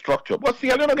the infrastructure. But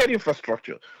see, I don't get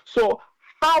infrastructure. So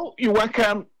how you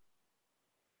can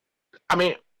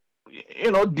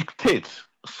dictate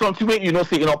something where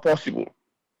say not possible.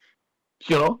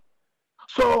 You know,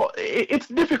 so it's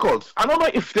difficult. I don't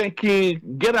know if they can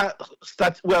get a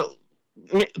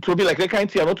to be like they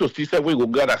can't see a lot of system we will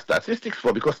gather statistics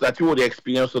for because that's what they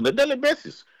experience on a daily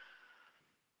basis.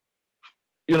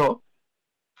 You know,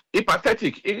 it's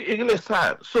pathetic. It's really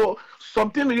sad. So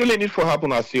something really needs to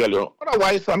happen at Sierra Leone.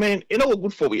 Otherwise,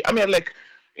 good for we. Like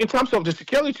in terms of the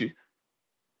security.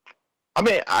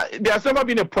 There's never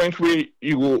been a point where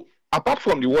you go apart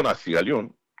from the one at Sierra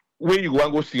Leone. Where you go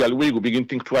and go see, where you go begin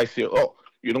think twice, say, oh,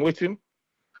 you know what, him?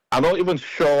 I'm not even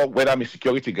sure whether I'm a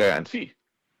security guarantee.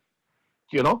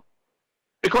 You know?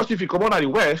 Because if you come on at the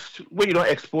West, where you're not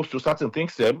exposed to certain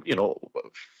things,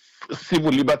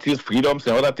 civil liberties, freedoms,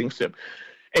 and other things, and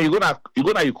you go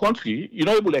to your country, you're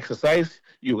not able to exercise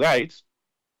your rights,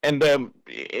 And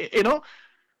you know,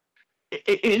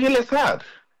 it really sad.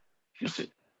 You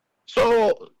see,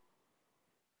 so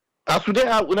as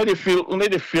today, we need to feel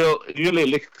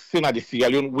really like seeing at the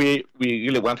Sierra Leone we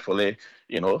really want for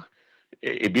you know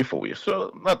a bit for we.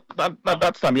 So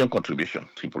that's my own contribution.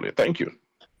 Simply, thank you.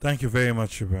 Thank you very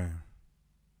much, Ibrahim.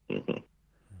 Mm-hmm.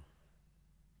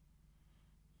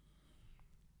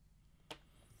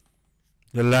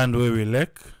 The land where we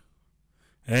lack,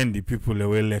 and the people that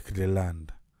will lack the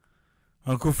land.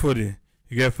 Uncle Fodi,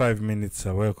 you get 5 minutes,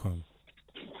 sir. Welcome.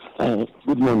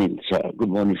 Good morning, sir. Good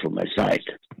morning from my side.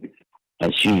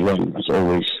 As usual, as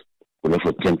always, we have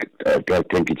to thank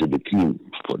you to the team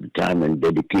for the time and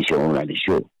dedication on the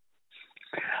show.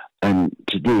 And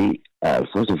today,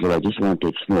 first of all, I just want to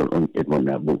explore on Edmond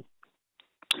Abu.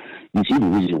 You see the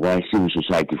reason why civil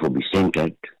society will be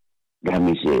centered, that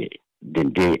means they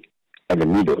at the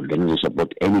middle, they don't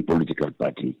support any political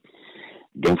party.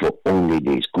 Therefore, only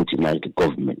they scrutinize the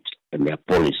government and their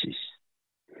policies.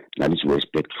 That is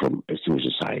respect from a civil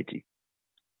society.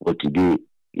 But today,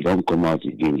 you don't come out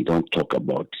again, you don't talk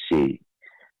about, say,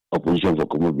 opposition for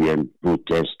Colombian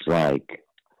protest, strike,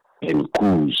 and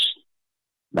coups.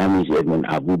 That means Edmond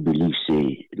Abu believes,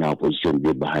 say, in our opposition,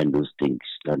 be behind those things.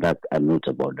 Now that I note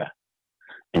about that.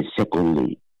 And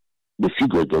secondly, the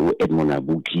figures that were Edmond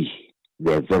Abu key,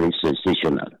 they are very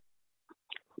sensational.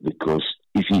 Because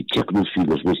if you check those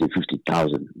figures, we say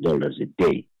 $50,000 a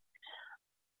day.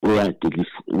 Where I take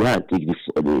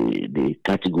the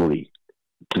category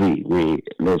 3, where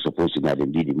law supposing that they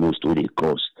did the most when it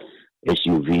costs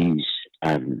SUVs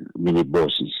and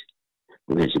minibuses,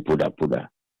 when they say Puda.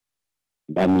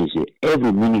 That means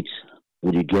every minute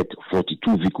when you get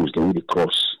 42 vehicles, then when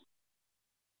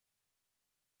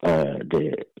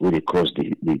they cross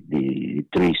the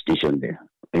 3 station there.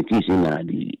 And it's in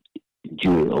the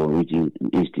jewel or reaching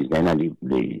instance, then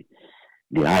the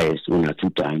highest one are 2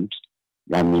 times.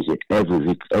 That means that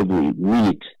every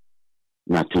minute,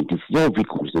 now 24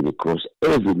 vehicles that they cross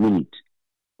every minute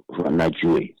from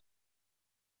Nigeria.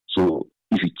 So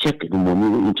if you check the money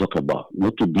we talk about,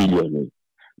 not 2 billion,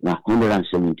 now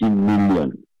 117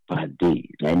 million per day,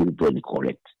 that anybody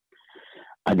correct.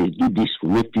 And they do this to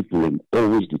make people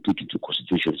always they take into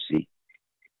consideration, say,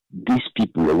 these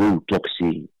people when we talk,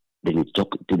 say, they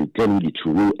tell you the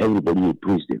truth, everybody will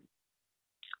praise them.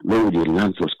 When the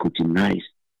land was scrutinized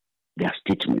their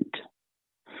statement.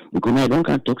 Because I don't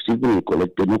can talk simply they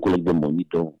don't collect the money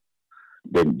down.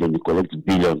 Then they collect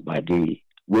billions by day.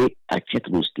 Where I check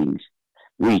those things.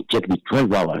 We check the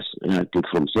 12 hours and I take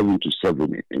from 7 to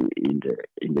 7 in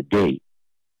the day.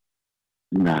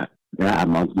 Now that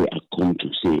amount where I come to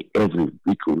say every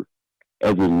vehicle,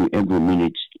 every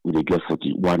minute we get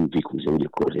 41 vehicles every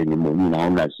cross any money now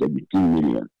 117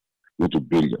 million, not to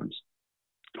billions.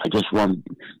 I just want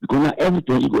because now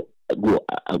everybody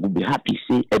I will be happy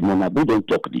say Edmond Abu don't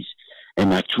talk this.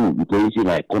 And that's true because it's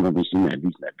like economists and this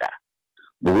and that.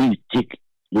 But when you take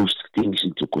those things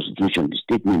into consideration, the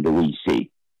statement the way you say,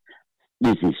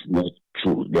 this is not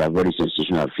true. They are very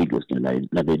sensational figures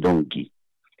that they don't give.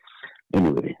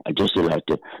 Anyway, I just say like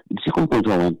the second point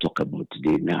I want to talk about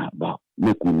today now about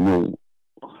make we know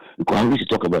because I always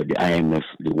talk about the IMF,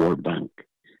 the World Bank,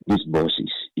 this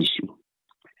bosses issue.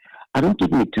 I don't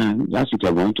take my time. Last week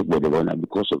I want to talk about the one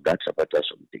because of that Sabata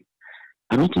something.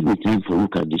 I don't take my time for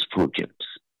look at these projects.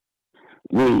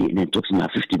 Where they're talking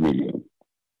about 50 million.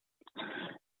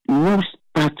 Most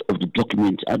part of the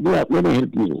document, I know when I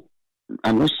help me,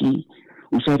 I must see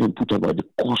we try to put about the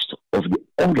cost of the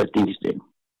other things then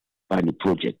by the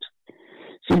project.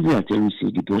 Simply I tell you,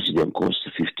 say the president cost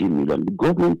 15 million. The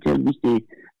government tell me say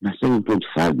na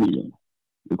 7.5 million.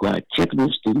 Because I check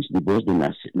those things, the boss then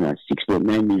are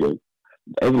 6.9 million.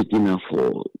 Everything now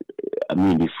for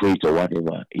the freight or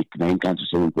whatever, it now comes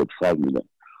to 7.5 million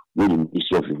when the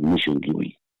Ministry of Information give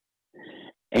me.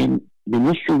 And they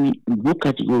not show me no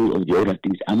category of the other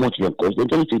things, how much they cost. They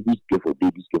don't say this care for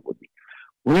day, this care for day.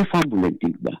 When I found and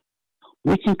think that,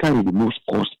 what can carry the most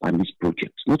cost on these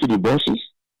projects? Not to the bosses.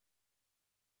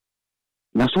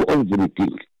 That's what all of them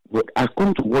think. But I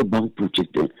come to World Bank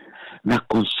project then. Now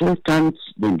consultants,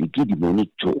 then they give the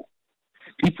money to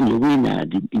people away now,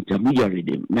 the intermediary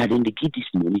them. Now then they give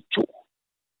this money to.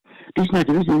 This is not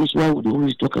the reason this why we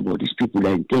always talk about these people,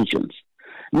 their intentions.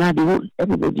 Now they want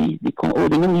everybody they come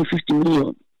they only 50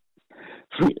 million.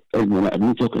 Free when I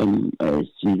don't talk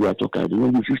Sylvia talk they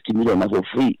only 50 million for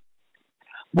free.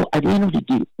 But at the end of the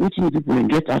day, what do people can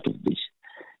get out of this?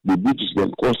 The beaches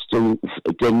them cost $10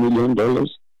 million.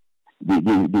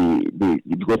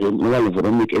 Because they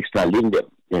don't make extra link them,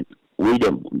 then weigh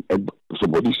them.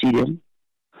 Somebody see them,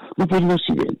 nobody not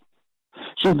see them.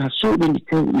 So now, so when they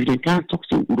tell you they can't talk,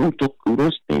 we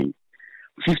don't spend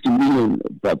 50 million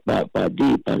per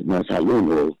day per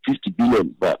salon or 50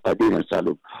 billion per day in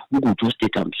salon. We could just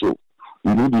take them so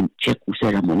we don't even check who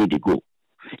side the money they go.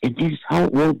 And this is how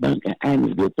World Bank and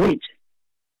IMF they operate.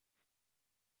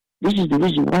 This is the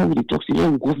reason why we talk to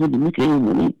them government to make any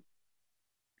money.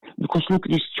 Because look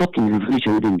at this shocking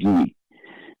revelation within Guinea.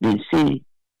 They say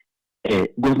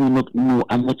government not know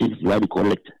how much is why they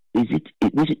collect. Is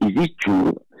this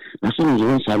true? Now some is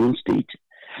one salon state.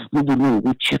 Nobody know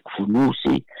we check for no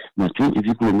say now 20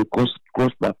 people in the cost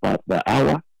per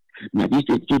hour. Now this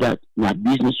is so that my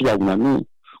business so that we know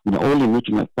we only know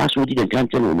to my password they can't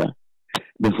tell you.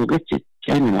 They forget that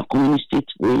China a communist state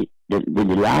where they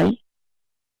lie.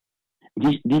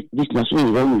 This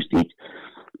national revenue state.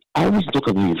 I always talk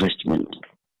about investment.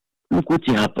 Look what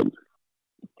happened.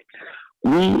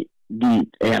 We the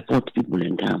airport people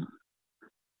in Ghana,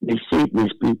 they say they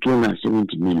spend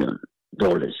 $270 million.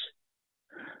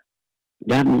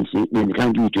 That means they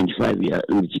can't do it 25 years.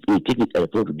 They take it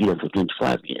airport to deal for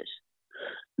 25 years.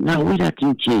 Now will that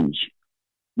thing change?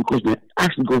 Because they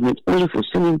ask the government only for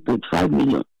 7.5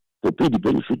 million to pay the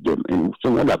benefit them and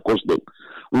some other cost them.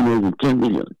 We know even 10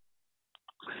 million.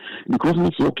 The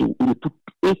government say, okay, we put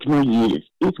 8 more years.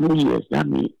 8 more years, that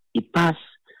means it pass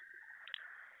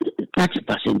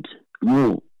 30%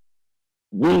 more.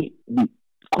 When the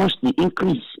cost, the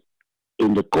increase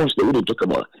in the cost that we don't talk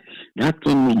about, that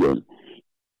 10 million,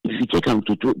 if you take them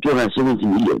to 270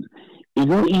 million, it's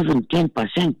not even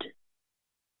 10%.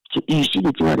 So you see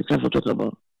the thing I talk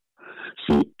about.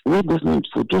 See, where government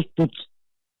for just put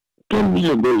 $10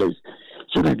 million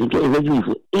so that they get a revenue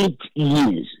for 8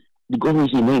 years. The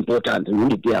government is more important and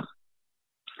really pay up.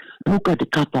 Look at the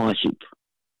car powership.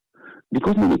 The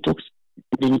government talks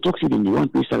in the one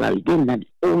pay salaries, then that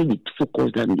only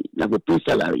focused on the pay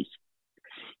salaries.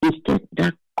 Instead,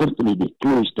 that company they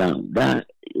closed down, that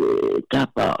car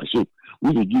powership,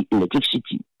 where they give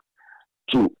electricity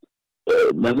to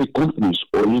private companies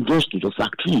or industries or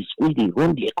factories where they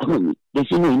run the economy. They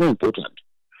say, no, it's not important.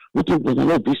 What is important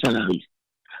about pay salaries?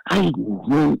 How you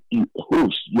run, you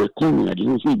host your economy at the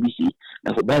whole CBC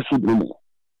that for buy food no more.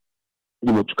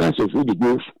 The more to cancel food, they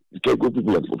go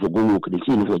people for go work, they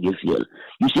say no for get fuel.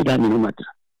 You see that no matter.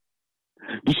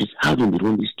 This is how they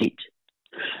run the state.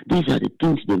 These are the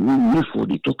things that we need for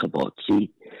they talk about.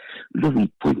 Say, look,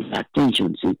 we put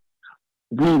attention, say,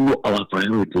 we know our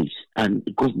priorities and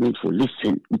the government for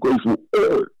listen, because if we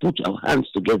all put our hands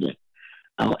together,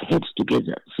 our heads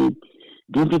together, say,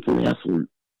 then people have to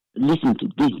listen to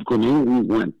this because we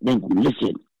want them to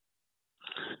listen.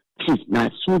 Since now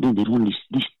so they run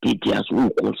this state as we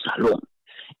call salon.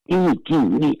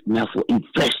 Anything we now for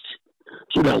invest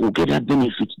so that we'll get that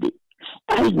benefit there.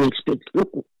 I will expect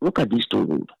look at this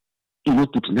road. You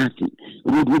don't put nothing.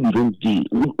 Road we don't do,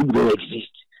 we don't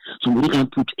exist. Somebody can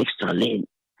put extra lane.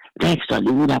 That extra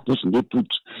lane with that person they put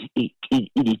it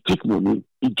take money,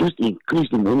 it just increase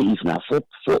the money if now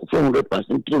 400%,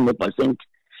 300%.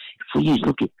 For you it's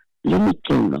okay. Let me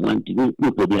tell you one thing,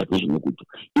 nobody attention good.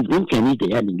 If they can use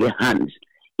their hand in their hands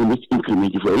in this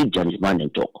increment for each Chinese man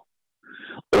and talk.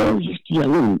 All this year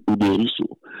alone will be issue.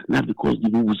 Now because the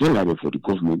Uzela for the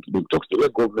government, they talk to the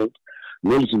government,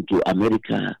 they listen to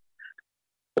America,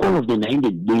 all of them are in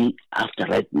the day after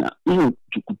right now. Even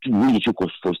to really show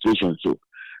frustration. So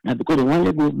now because the one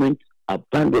government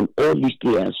abandon all these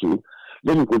years, so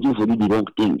then we continue to do the wrong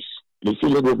things. They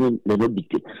say the government they not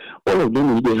dictate. All of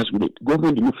them will ask with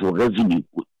government look for revenue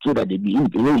so that they be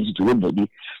easy to nobody.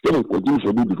 Then they continue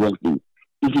to do the wrong thing.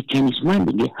 If the Chinese man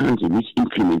they get hands in this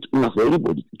increment, not for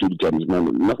everybody to the Chinese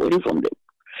man, not for any from them.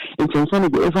 And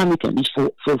sometimes they ever make at least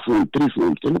 4-fold,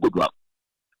 3-fold, then go drop.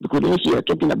 Because then you are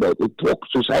talking about a talk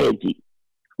society.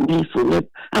 We forget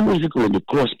how many people they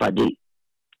cross per day.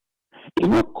 It's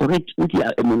not correct with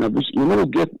the you never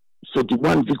get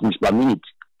 41 vehicles per minute.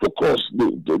 For course,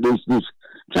 there's this.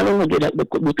 So I don't get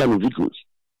that kind of vehicles.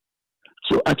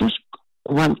 So I just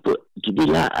want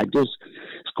today, I just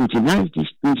scrutinize these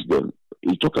things. Them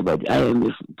you talk about the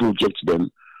IMF projects. Them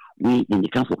we in the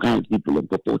camp for kind of people and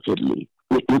purportedly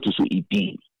we not to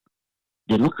EP.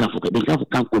 They not can for they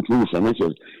can't control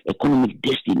financial economic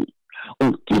destiny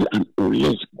until and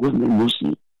unless government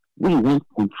mostly we want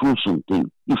to control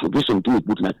something. If we get something we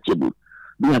put on the table,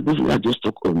 we are basically just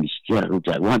talk on this.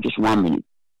 I want just 1 minute.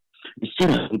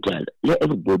 Let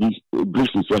everybody brace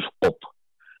himself up.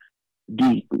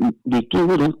 The thing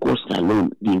we don't cost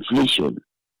alone, the inflation,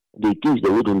 the things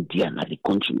that we don't deal at the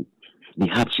country, the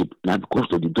hardship, now because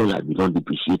of the dollar, we don't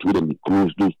depreciate, we don't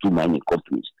close those two mining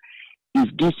companies.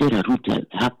 If this retail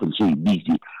happens so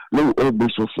busy, let we all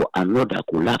brace up for another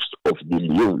collapse of the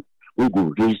Leone. we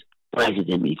go raise prices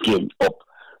them again up.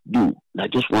 Do I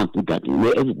just want to put that in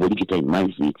where everybody get in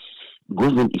mind say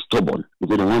government is stubborn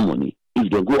because they want money. If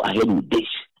they go ahead with this,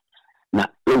 now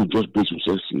they will just base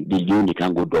themselves see the Leone they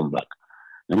can't go down back.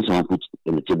 And this one put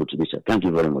on the table today, sir. Thank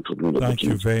you very much for doing the Thank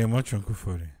you very much, Uncle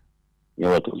Fode. You're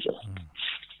welcome, sir.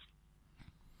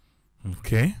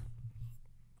 Okay.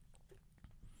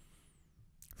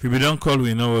 If we don't call,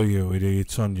 we know where you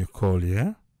return your call,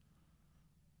 yeah?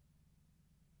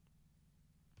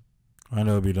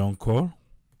 And we don't call.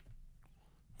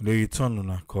 They return on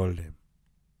a call them.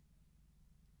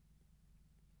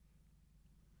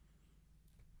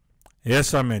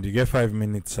 Yes, Ahmed, you get 5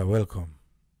 minutes, sir. Welcome.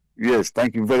 Yes,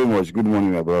 thank you very much. Good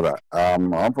morning, my brother. I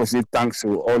want to say thanks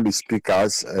to all the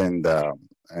speakers and the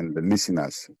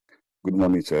listeners. Good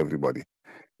morning to everybody.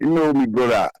 You know me,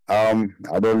 brother.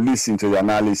 I don't listen to the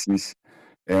analysis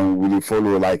and will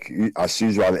follow like as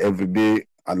usual every day.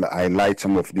 And I highlight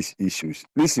some of these issues.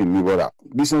 Listen, me brother.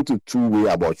 Listen to two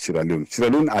way about Sierra Leone. Sierra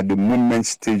Leone at the moment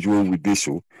stage where we do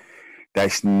so, there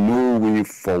is no way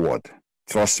forward.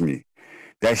 Trust me.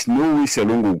 There is no way Sierra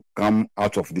Leone will come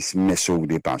out of this mess with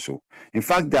the pencil. In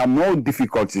fact, there are more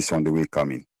difficulties on the way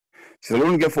coming. Sierra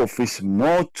Leone get for face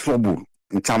more trouble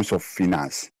in terms of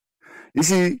finance. You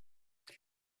see,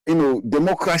 you know,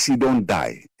 democracy don't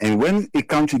die. And when a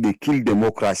country they kill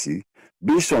democracy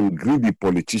based on greedy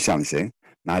politicians,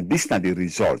 now this is not the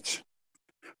result.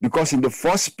 Because in the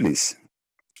first place,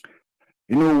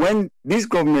 you know, when this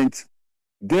government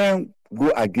then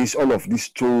go against all of this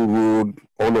toll road,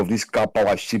 all of this car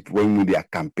power ship when they are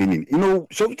campaigning. You know,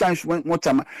 sometimes one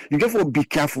time you get to be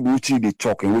careful which they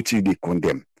talk and which they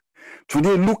condemn.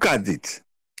 Today, look at it.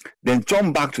 Then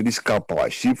turn back to this car power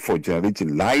ship for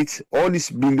generating lights, all these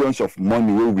billions of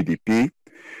money where we pay,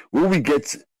 where we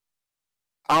get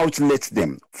outlet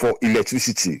them for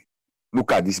electricity.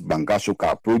 Look at this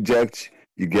Bangasoka project,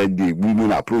 you get the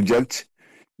Wimuna project,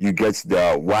 you get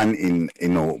the one in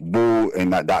Bo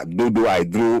and that Dodo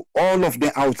Hydro, all of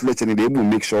the outlets, and they will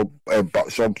make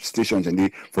substations and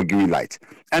they for giving light.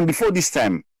 And before this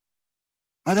time,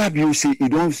 other people say you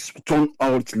don't turn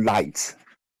out lights.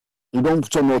 You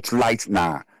don't turn out light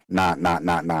na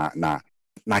Kenema.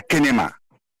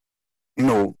 You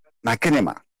know, na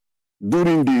Kenema.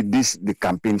 During the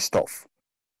campaign stuff.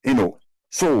 You know,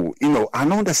 so you know, I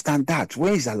don't understand that.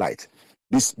 Where is the light?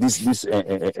 This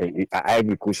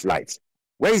Ivory Coast lights.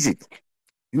 Where is it?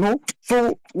 You know,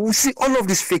 so we see all of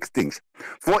these fake things.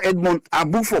 For Edmond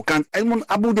Abu Edmond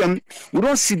Abu them, we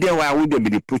don't see there where would they be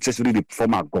the protest with the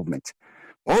former government.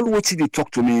 All what they talk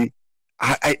to me,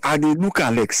 I they look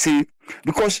at like say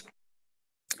because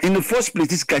in the first place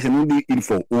these guys are not in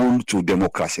for hold to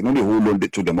democracy, not the hold on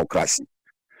to democracy.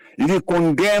 If they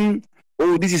condemn,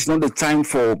 oh, this is not the time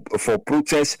for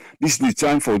protest, this is the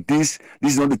time for this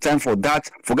is not the time for that,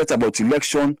 forget about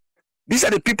election. These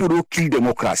are the people who kill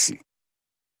democracy.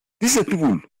 These are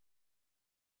people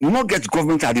who not get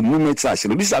government at the moment.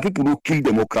 These are people who kill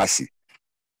democracy.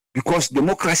 Because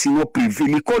democracy not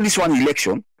prevail. They call this one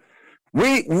election.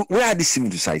 Where are the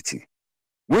civil society?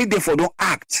 Where therefore don't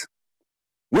act?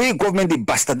 Where government they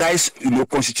bastardize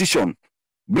constitution,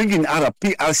 bring in our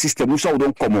PR system, which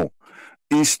don't come out.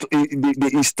 They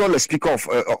install a speaker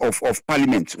of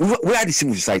parliament. Where are the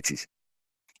civil societies?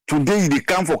 Today they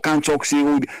come for can't talk, say,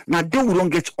 oh, now they will don't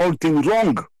get all things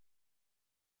wrong.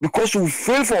 Because we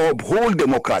fail for uphold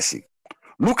democracy.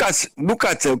 Look at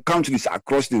countries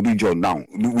across the region now,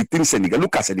 within Senegal.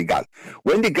 Look at Senegal.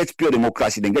 When they get pure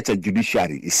democracy, they get a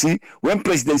judiciary. You see, when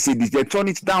president say this, they turn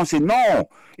it down, say, no,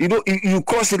 you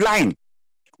cross the line.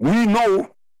 We know,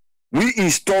 we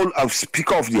install a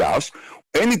speaker of the house.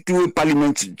 Anything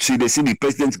parliament say, they say the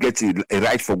president gets a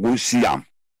right for go see him.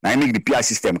 Now make the PR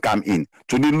system come in.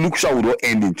 So the looks how we don't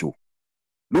end into.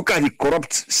 Look at the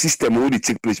corrupt system where they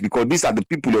take place because these are the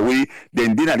people away,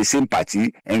 then they are the same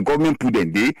party and government put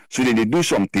them there, so then they do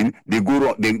something, they go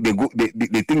wrong,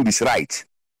 they think this right.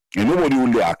 And nobody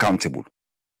will be accountable.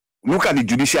 Look at the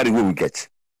judiciary where we get.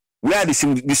 Where are this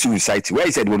civil society? Where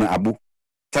is Edmond Abu?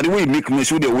 So the way you make me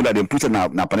so they will them put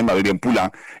na Panama, them pull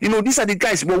on. You know, these are the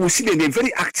guys, but we see them, they're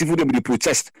very active with them in the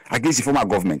protest against the former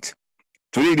government.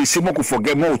 Today, the same could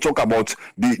forget more. Talk about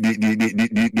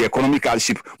the economic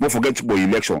hardship. More forget about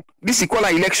election. This is called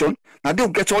an election. Now they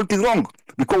will get all things wrong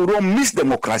because we don't miss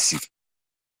democracy.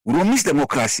 We don't miss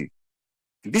democracy.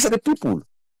 These are the people,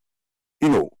 you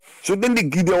know. So then they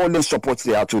give all the support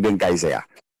there to them guys there,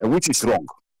 which is wrong.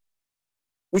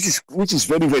 Which is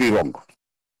very very wrong.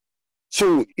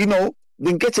 So you know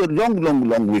they get a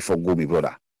long way for go, my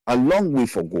brother. A long way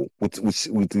for go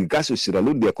with regards to Sierra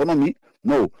Leone, the economy.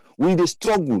 No, we the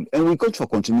struggle and we going to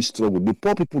continue struggle. The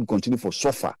poor people continue for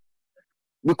suffer.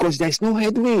 because there's no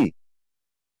headway.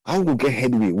 How we get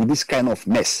headway with this kind of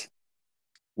mess?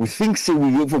 We think say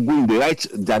we ever go in the right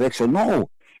direction. No,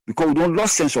 because we don't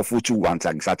lost sense of what you want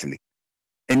exactly.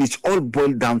 And it's all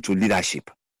boiled down to leadership.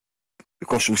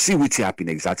 Because we see what's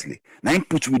happening exactly. Now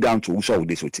put we down to also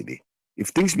this today. If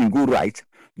things been go right,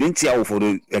 then see for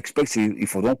the expect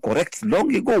if we don't correct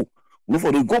long ago. We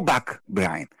for the go back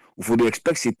behind. If we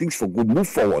expect say things for good move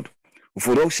forward. If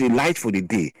we don't say light for the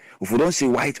day, if we don't say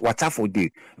white water for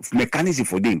the mechanism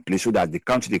for the in place so that the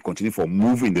country they continue for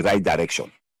move in the right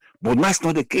direction. But that's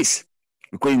not the case.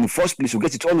 Because in the first place, we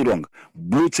get it all wrong.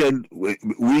 Bloated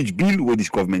wage bill where this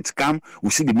government come, we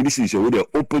see the ministries already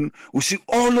open, we see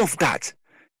all of that.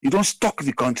 You don't stock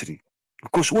the country.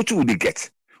 Because what would they get?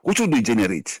 What would they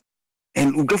generate?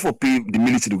 And we go for pay the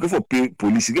military, we go for pay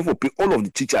police, we go for pay all of the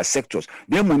teacher sectors.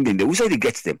 They're money there. We say they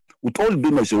get them. With all the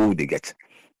payments, what they get?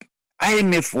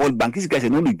 IMF, World Bank, these guys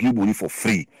are only give money for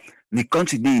free. The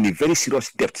country being in a very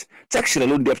serious debt. Check Sierra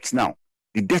Leone debt now.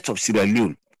 The debt of Sierra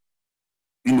Leone.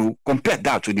 You know, compare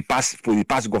that to the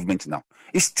past government now.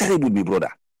 It's terrible, my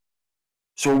brother.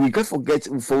 So we can't forget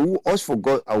for us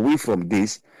forgot away from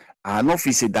this. And not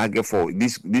say that get for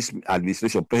this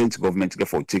administration, present government get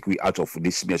for take we out of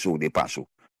this mess of the past. So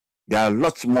there are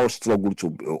lots more struggle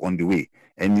to on the way,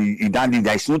 and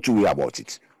there is no two way about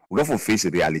it. We got to face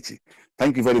the reality.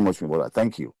 Thank you very much, my brother.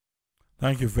 Thank you.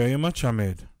 Thank you very much,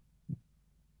 Ahmed.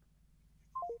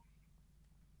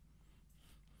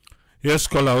 Yes,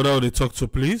 caller, who would they talk to,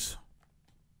 please?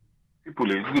 People,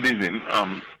 good evening.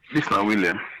 This is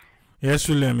William. Yes,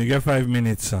 William, you get 5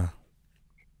 minutes, sir.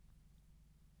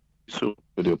 So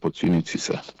for the opportunity,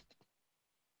 sir.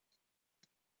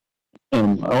 I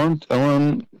want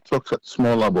to talk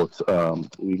small about the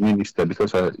minister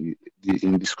because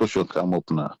in discussion come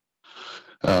up now.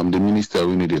 The minister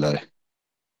we need a lie.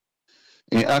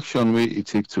 In action way it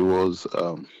take towards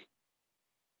the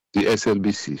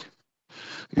SLBC.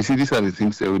 You see, these are the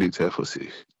things that we tell for say.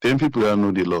 Then people that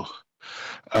know the law.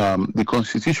 The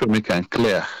constitution make it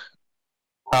clear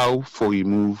how for we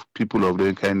move people of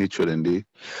the kind nature and they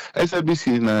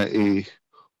SLBC in a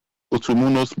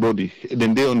autonomous body,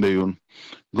 then they on their own.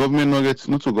 Government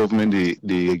not to government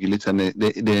the regulate and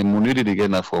the money they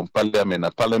get from parliament,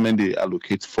 and parliament they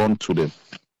allocate fund to them.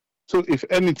 So if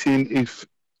anything, if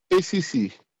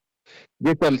ACC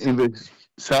get an invest,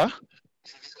 sir.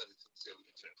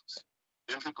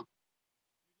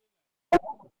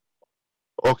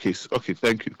 Okay,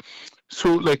 thank you.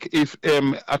 So, like, if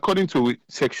according to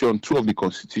Section 2 of the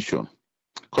Constitution,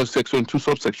 because Section 2,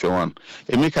 subsection 1,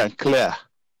 it make it clear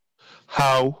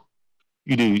how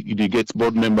you get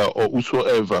board member or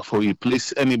whosoever for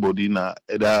replace anybody in a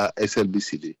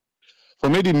SLBCD. For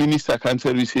me, the minister can't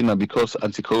tell you say now because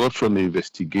anti-corruption they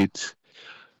investigate,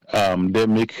 they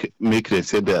make them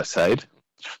say their side.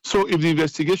 So if the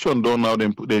investigation done now,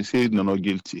 then they say no, not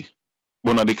guilty.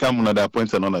 But now they come on the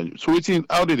point another. So waiting,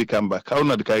 how did they come back? How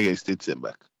now they can get states them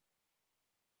back?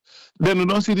 Then we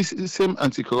don't see this same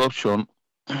anti-corruption.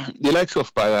 The likes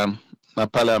of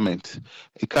Parliament,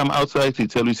 it come outside to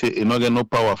tell you say you not get no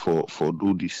power for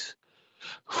do this,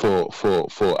 for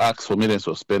acts for millions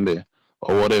suspended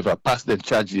or whatever. Pass the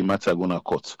charge the matter gonna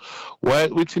court. Why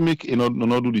we make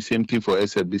not do the same thing for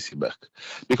SLBC back?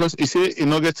 Because he say you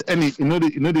not get any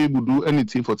they able to do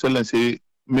anything for telling say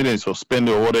millions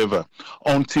suspended or whatever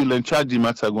until then charge the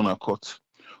matter gonna court.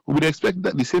 We would expect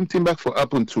that the same thing back for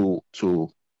happen to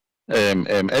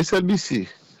SLBC,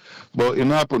 but it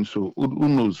happens. So who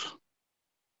knows?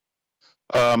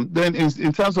 Then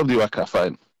in terms of the worker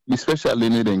fine, the special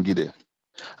lane and Gide.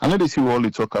 I know they see we only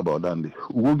talk about that.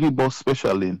 We'll give boss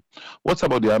special lane. What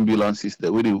about the ambulances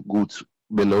that where they go to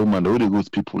Belaum, where they go to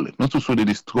people? Not to show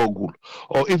they struggle.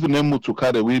 Or even them to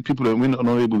carry way people and when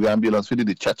honorable the ambulance, where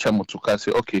they chacha motoka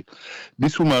say, okay,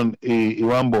 this woman a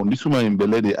one born, this woman in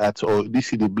Bele they at or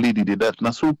this is the bleed, they that.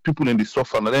 Now so people in the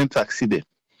suffer and then taxi them.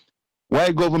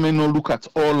 Why government not look at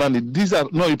all and these are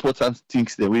not important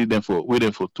things they wait them for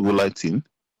to lighting.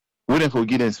 Waiting for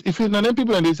guidance. If you know them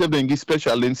people and they say then give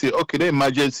special and say, okay, the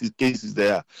emergency cases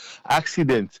there,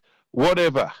 accident,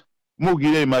 whatever. More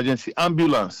give the emergency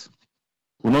ambulance.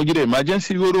 We not give the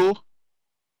emergency guru.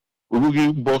 We will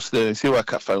give boss the say what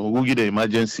kafa. We will give the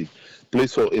emergency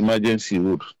place for emergency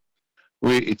road.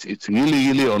 Where it's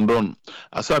really undone.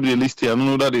 As I be list here, I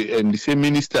know that the same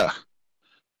minister.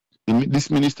 This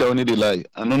minister only they lie.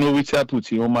 I don't know which happened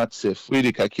to your math self. Where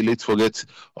they calculate forget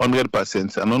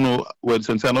 100%. I don't know where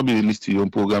sometimes I not be list to your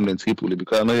program then Tripoli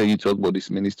because I know you talk about this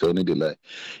minister only they lie.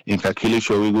 In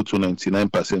calculation we go to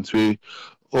 99%. We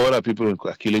all the people in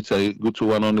calculator go to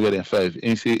 105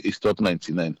 and say it stop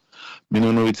 99. Me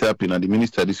don't know what's happening and the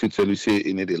minister this will tell you say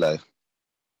in the lie.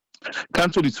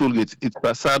 Cancel the toll gate.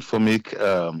 It's sad for make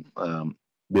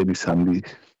baby Sandy.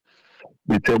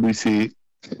 They tell me say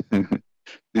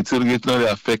the toll gate not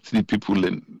affect the people.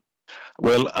 And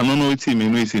well, I don't know what it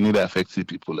means. It need affect the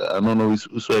people. I don't know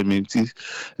so I mean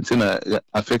it's in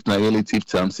affect na relative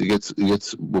terms. It gets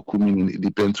boku meaning. It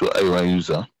depends on how you are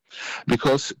user.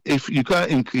 Because if you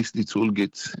can't increase the toll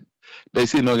gates, they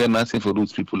say no get nothing for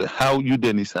those people. How you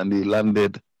Dennis and they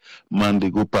landed man they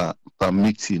go per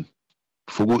meeting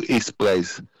for go ace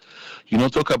price. You know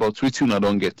talk about tweeting I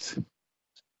don't get.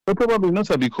 But probably not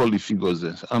a big call the figures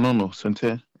there. I don't know,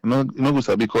 Sente. You know go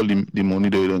sabi call the money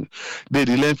they don't. The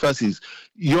emphasis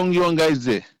young guys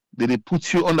there. They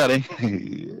put you under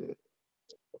the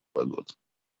oh God.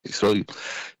 Sorry.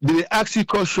 They ask you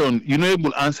question, you know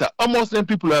able answer. Almost them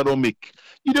people that don't make.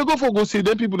 You don't go for go see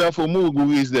them people that for more go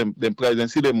raise them price and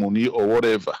see them money or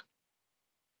whatever.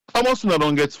 Almost not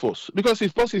don't get force. Because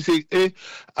if person say, hey,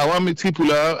 I want me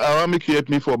people I want make you help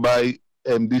me for buy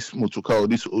this motoka or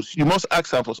this house, you must ask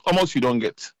her first. Almost you don't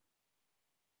get.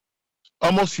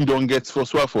 Almost you don't get for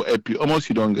help you. Almost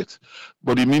you don't get.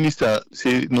 But the minister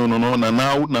say no.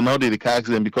 Now they can ask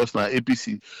them because now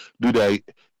APC do their.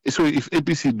 So if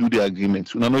APC do the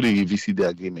agreement, now they revisit the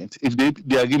agreement. If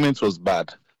the agreement was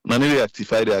bad, now they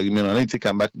rectify the agreement. Now they take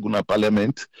them back go to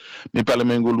parliament. The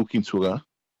parliament go look into her.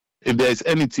 If there is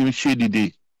anything shady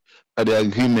day at the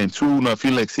agreement, who not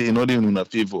feel like saying not in a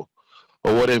favor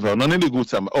or whatever, none of the go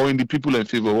to or in the people in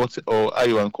favor, what or how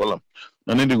you want call them.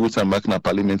 None of the go to back in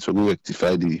parliament to go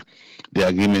rectify the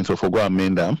agreement or for go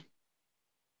amend them.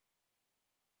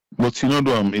 But you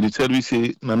know, it tell we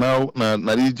say now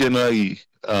this January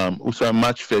also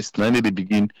March 1st, now they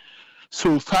begin.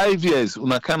 So 5 years,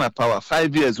 una kind of power.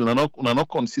 5 years, una not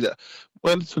consider.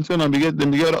 Well, sometimes they get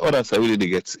other side where they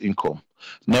get income.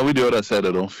 Now with the other side,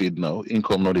 they don't feed now.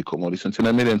 Income not the commodity. Sometimes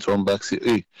I made them turn back say,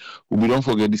 hey, we don't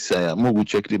forget this side. More go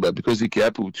check the back because it can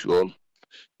happen with you all.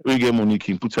 We get money,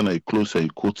 can put on a close and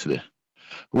you coat there.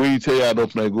 When you tell you add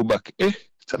up now, go back. It's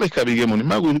like I get money.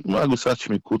 I go search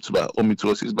me coats bar or me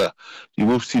trusses bar. You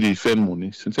go see the defend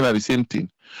money. Sometimes the same thing.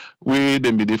 Where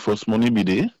them be the first money be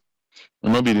there.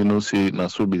 And nobody know say na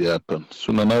so be they happen.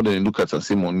 So now they look at and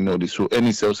say money now. So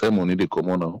any sales money they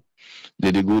come on now.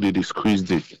 They go they squeeze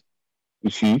the. You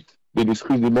see, they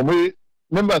squeeze the. But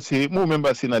remember say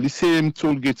now the same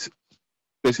toll gate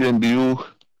President BU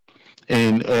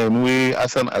and we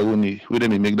Hassan Aroni where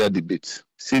they make that debate.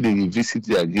 Say they revisit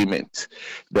the agreement.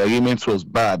 The agreement was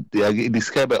bad. They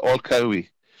described by all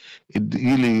carry. It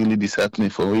really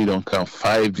disheartening for we don't count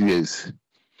 5 years.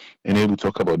 And able to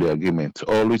talk about the agreement.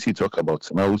 Always he talk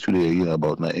about now what they hear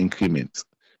about now increment.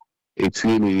 It's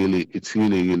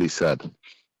really sad.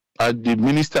 The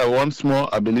minister once more,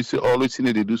 I believe say always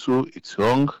they do so, it's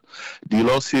wrong. The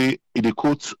law say in the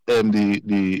quote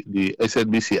the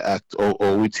SLBC Act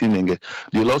or within the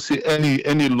law say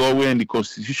any law where in the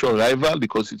constitution rival, the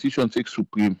constitution takes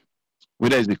supreme.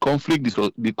 Whether it's the conflict,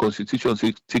 the constitution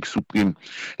takes supreme.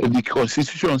 If the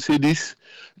constitution say this,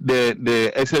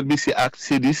 the SLBC Act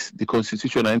say this, the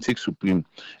constitution and takes supreme.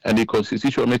 And the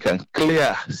constitution make it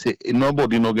clear, say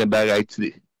nobody no get that right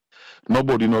today.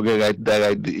 Nobody no get that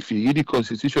right today. If you read the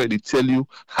constitution, it tell you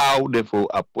how they for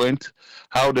appoint,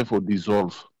 how they for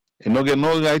dissolve. You no get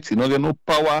no rights, you no get no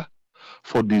power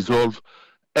for dissolve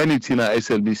anything at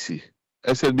SLBC.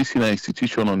 SLBC is an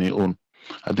institution on its own.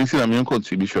 I think it's my own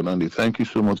contribution, Andy. Thank you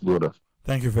so much, brother.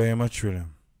 Thank you very much,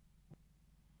 William.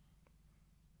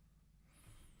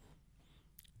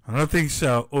 I don't think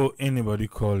so. Oh, anybody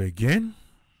call again?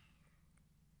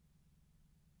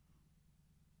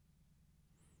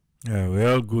 Yeah,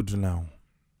 we're all good now.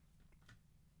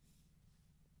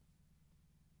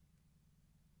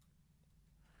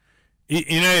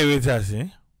 You know what I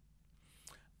say?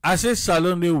 I say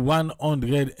Salone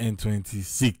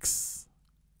 126.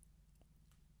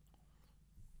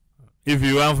 If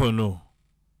you want to know,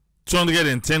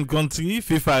 210 country,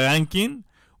 FIFA ranking,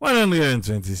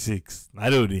 126. I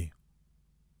know they.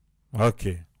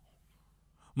 Okay.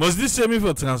 Must this send me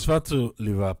for transfer to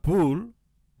Liverpool?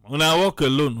 Una walk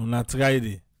alone, una try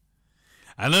it.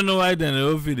 I don't know why then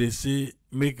they say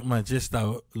make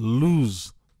Manchester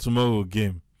lose tomorrow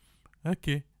game.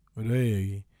 Okay.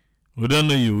 We don't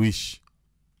know you wish.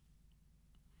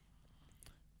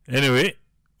 Anyway,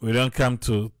 we don't come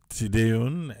to today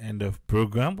on end of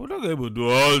program. We're not able to do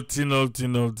all thing.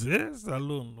 Yes,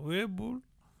 alone. We're able.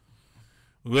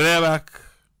 We're back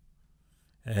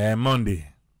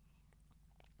Monday.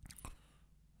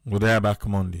 We're back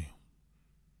Monday.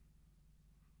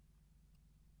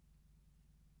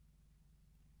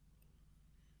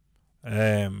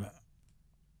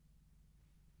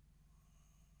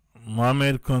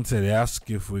 Mohammed Conte, they ask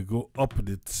if we go up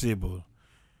the table.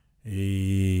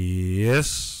 Yes,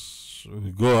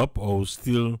 we go up or we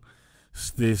still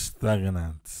stay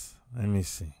stagnant. Let me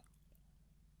see.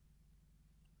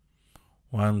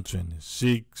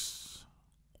 126.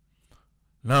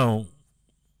 Now,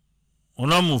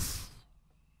 on a move.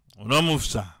 On a move,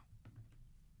 sir.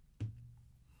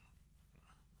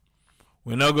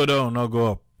 We not go down, not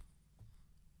go up.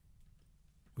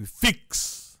 We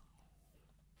fix.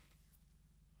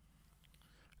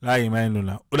 Like mind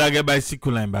now. Would I get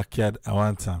bicycle in backyard at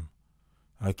one time?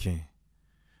 Okay.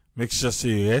 Make sure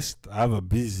you rest. I have a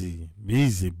busy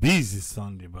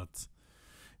Sunday, but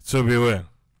it will be well.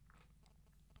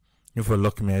 If you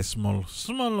lock me a small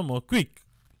more quick.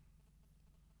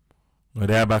 But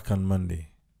they are back on Monday.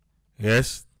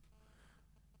 Yes?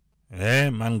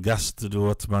 Man gas to do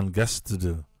what man gas to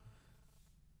do.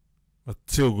 But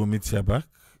till go meet you back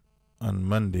on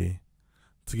Monday.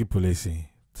 Tiki Polisi.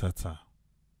 Ta-ta.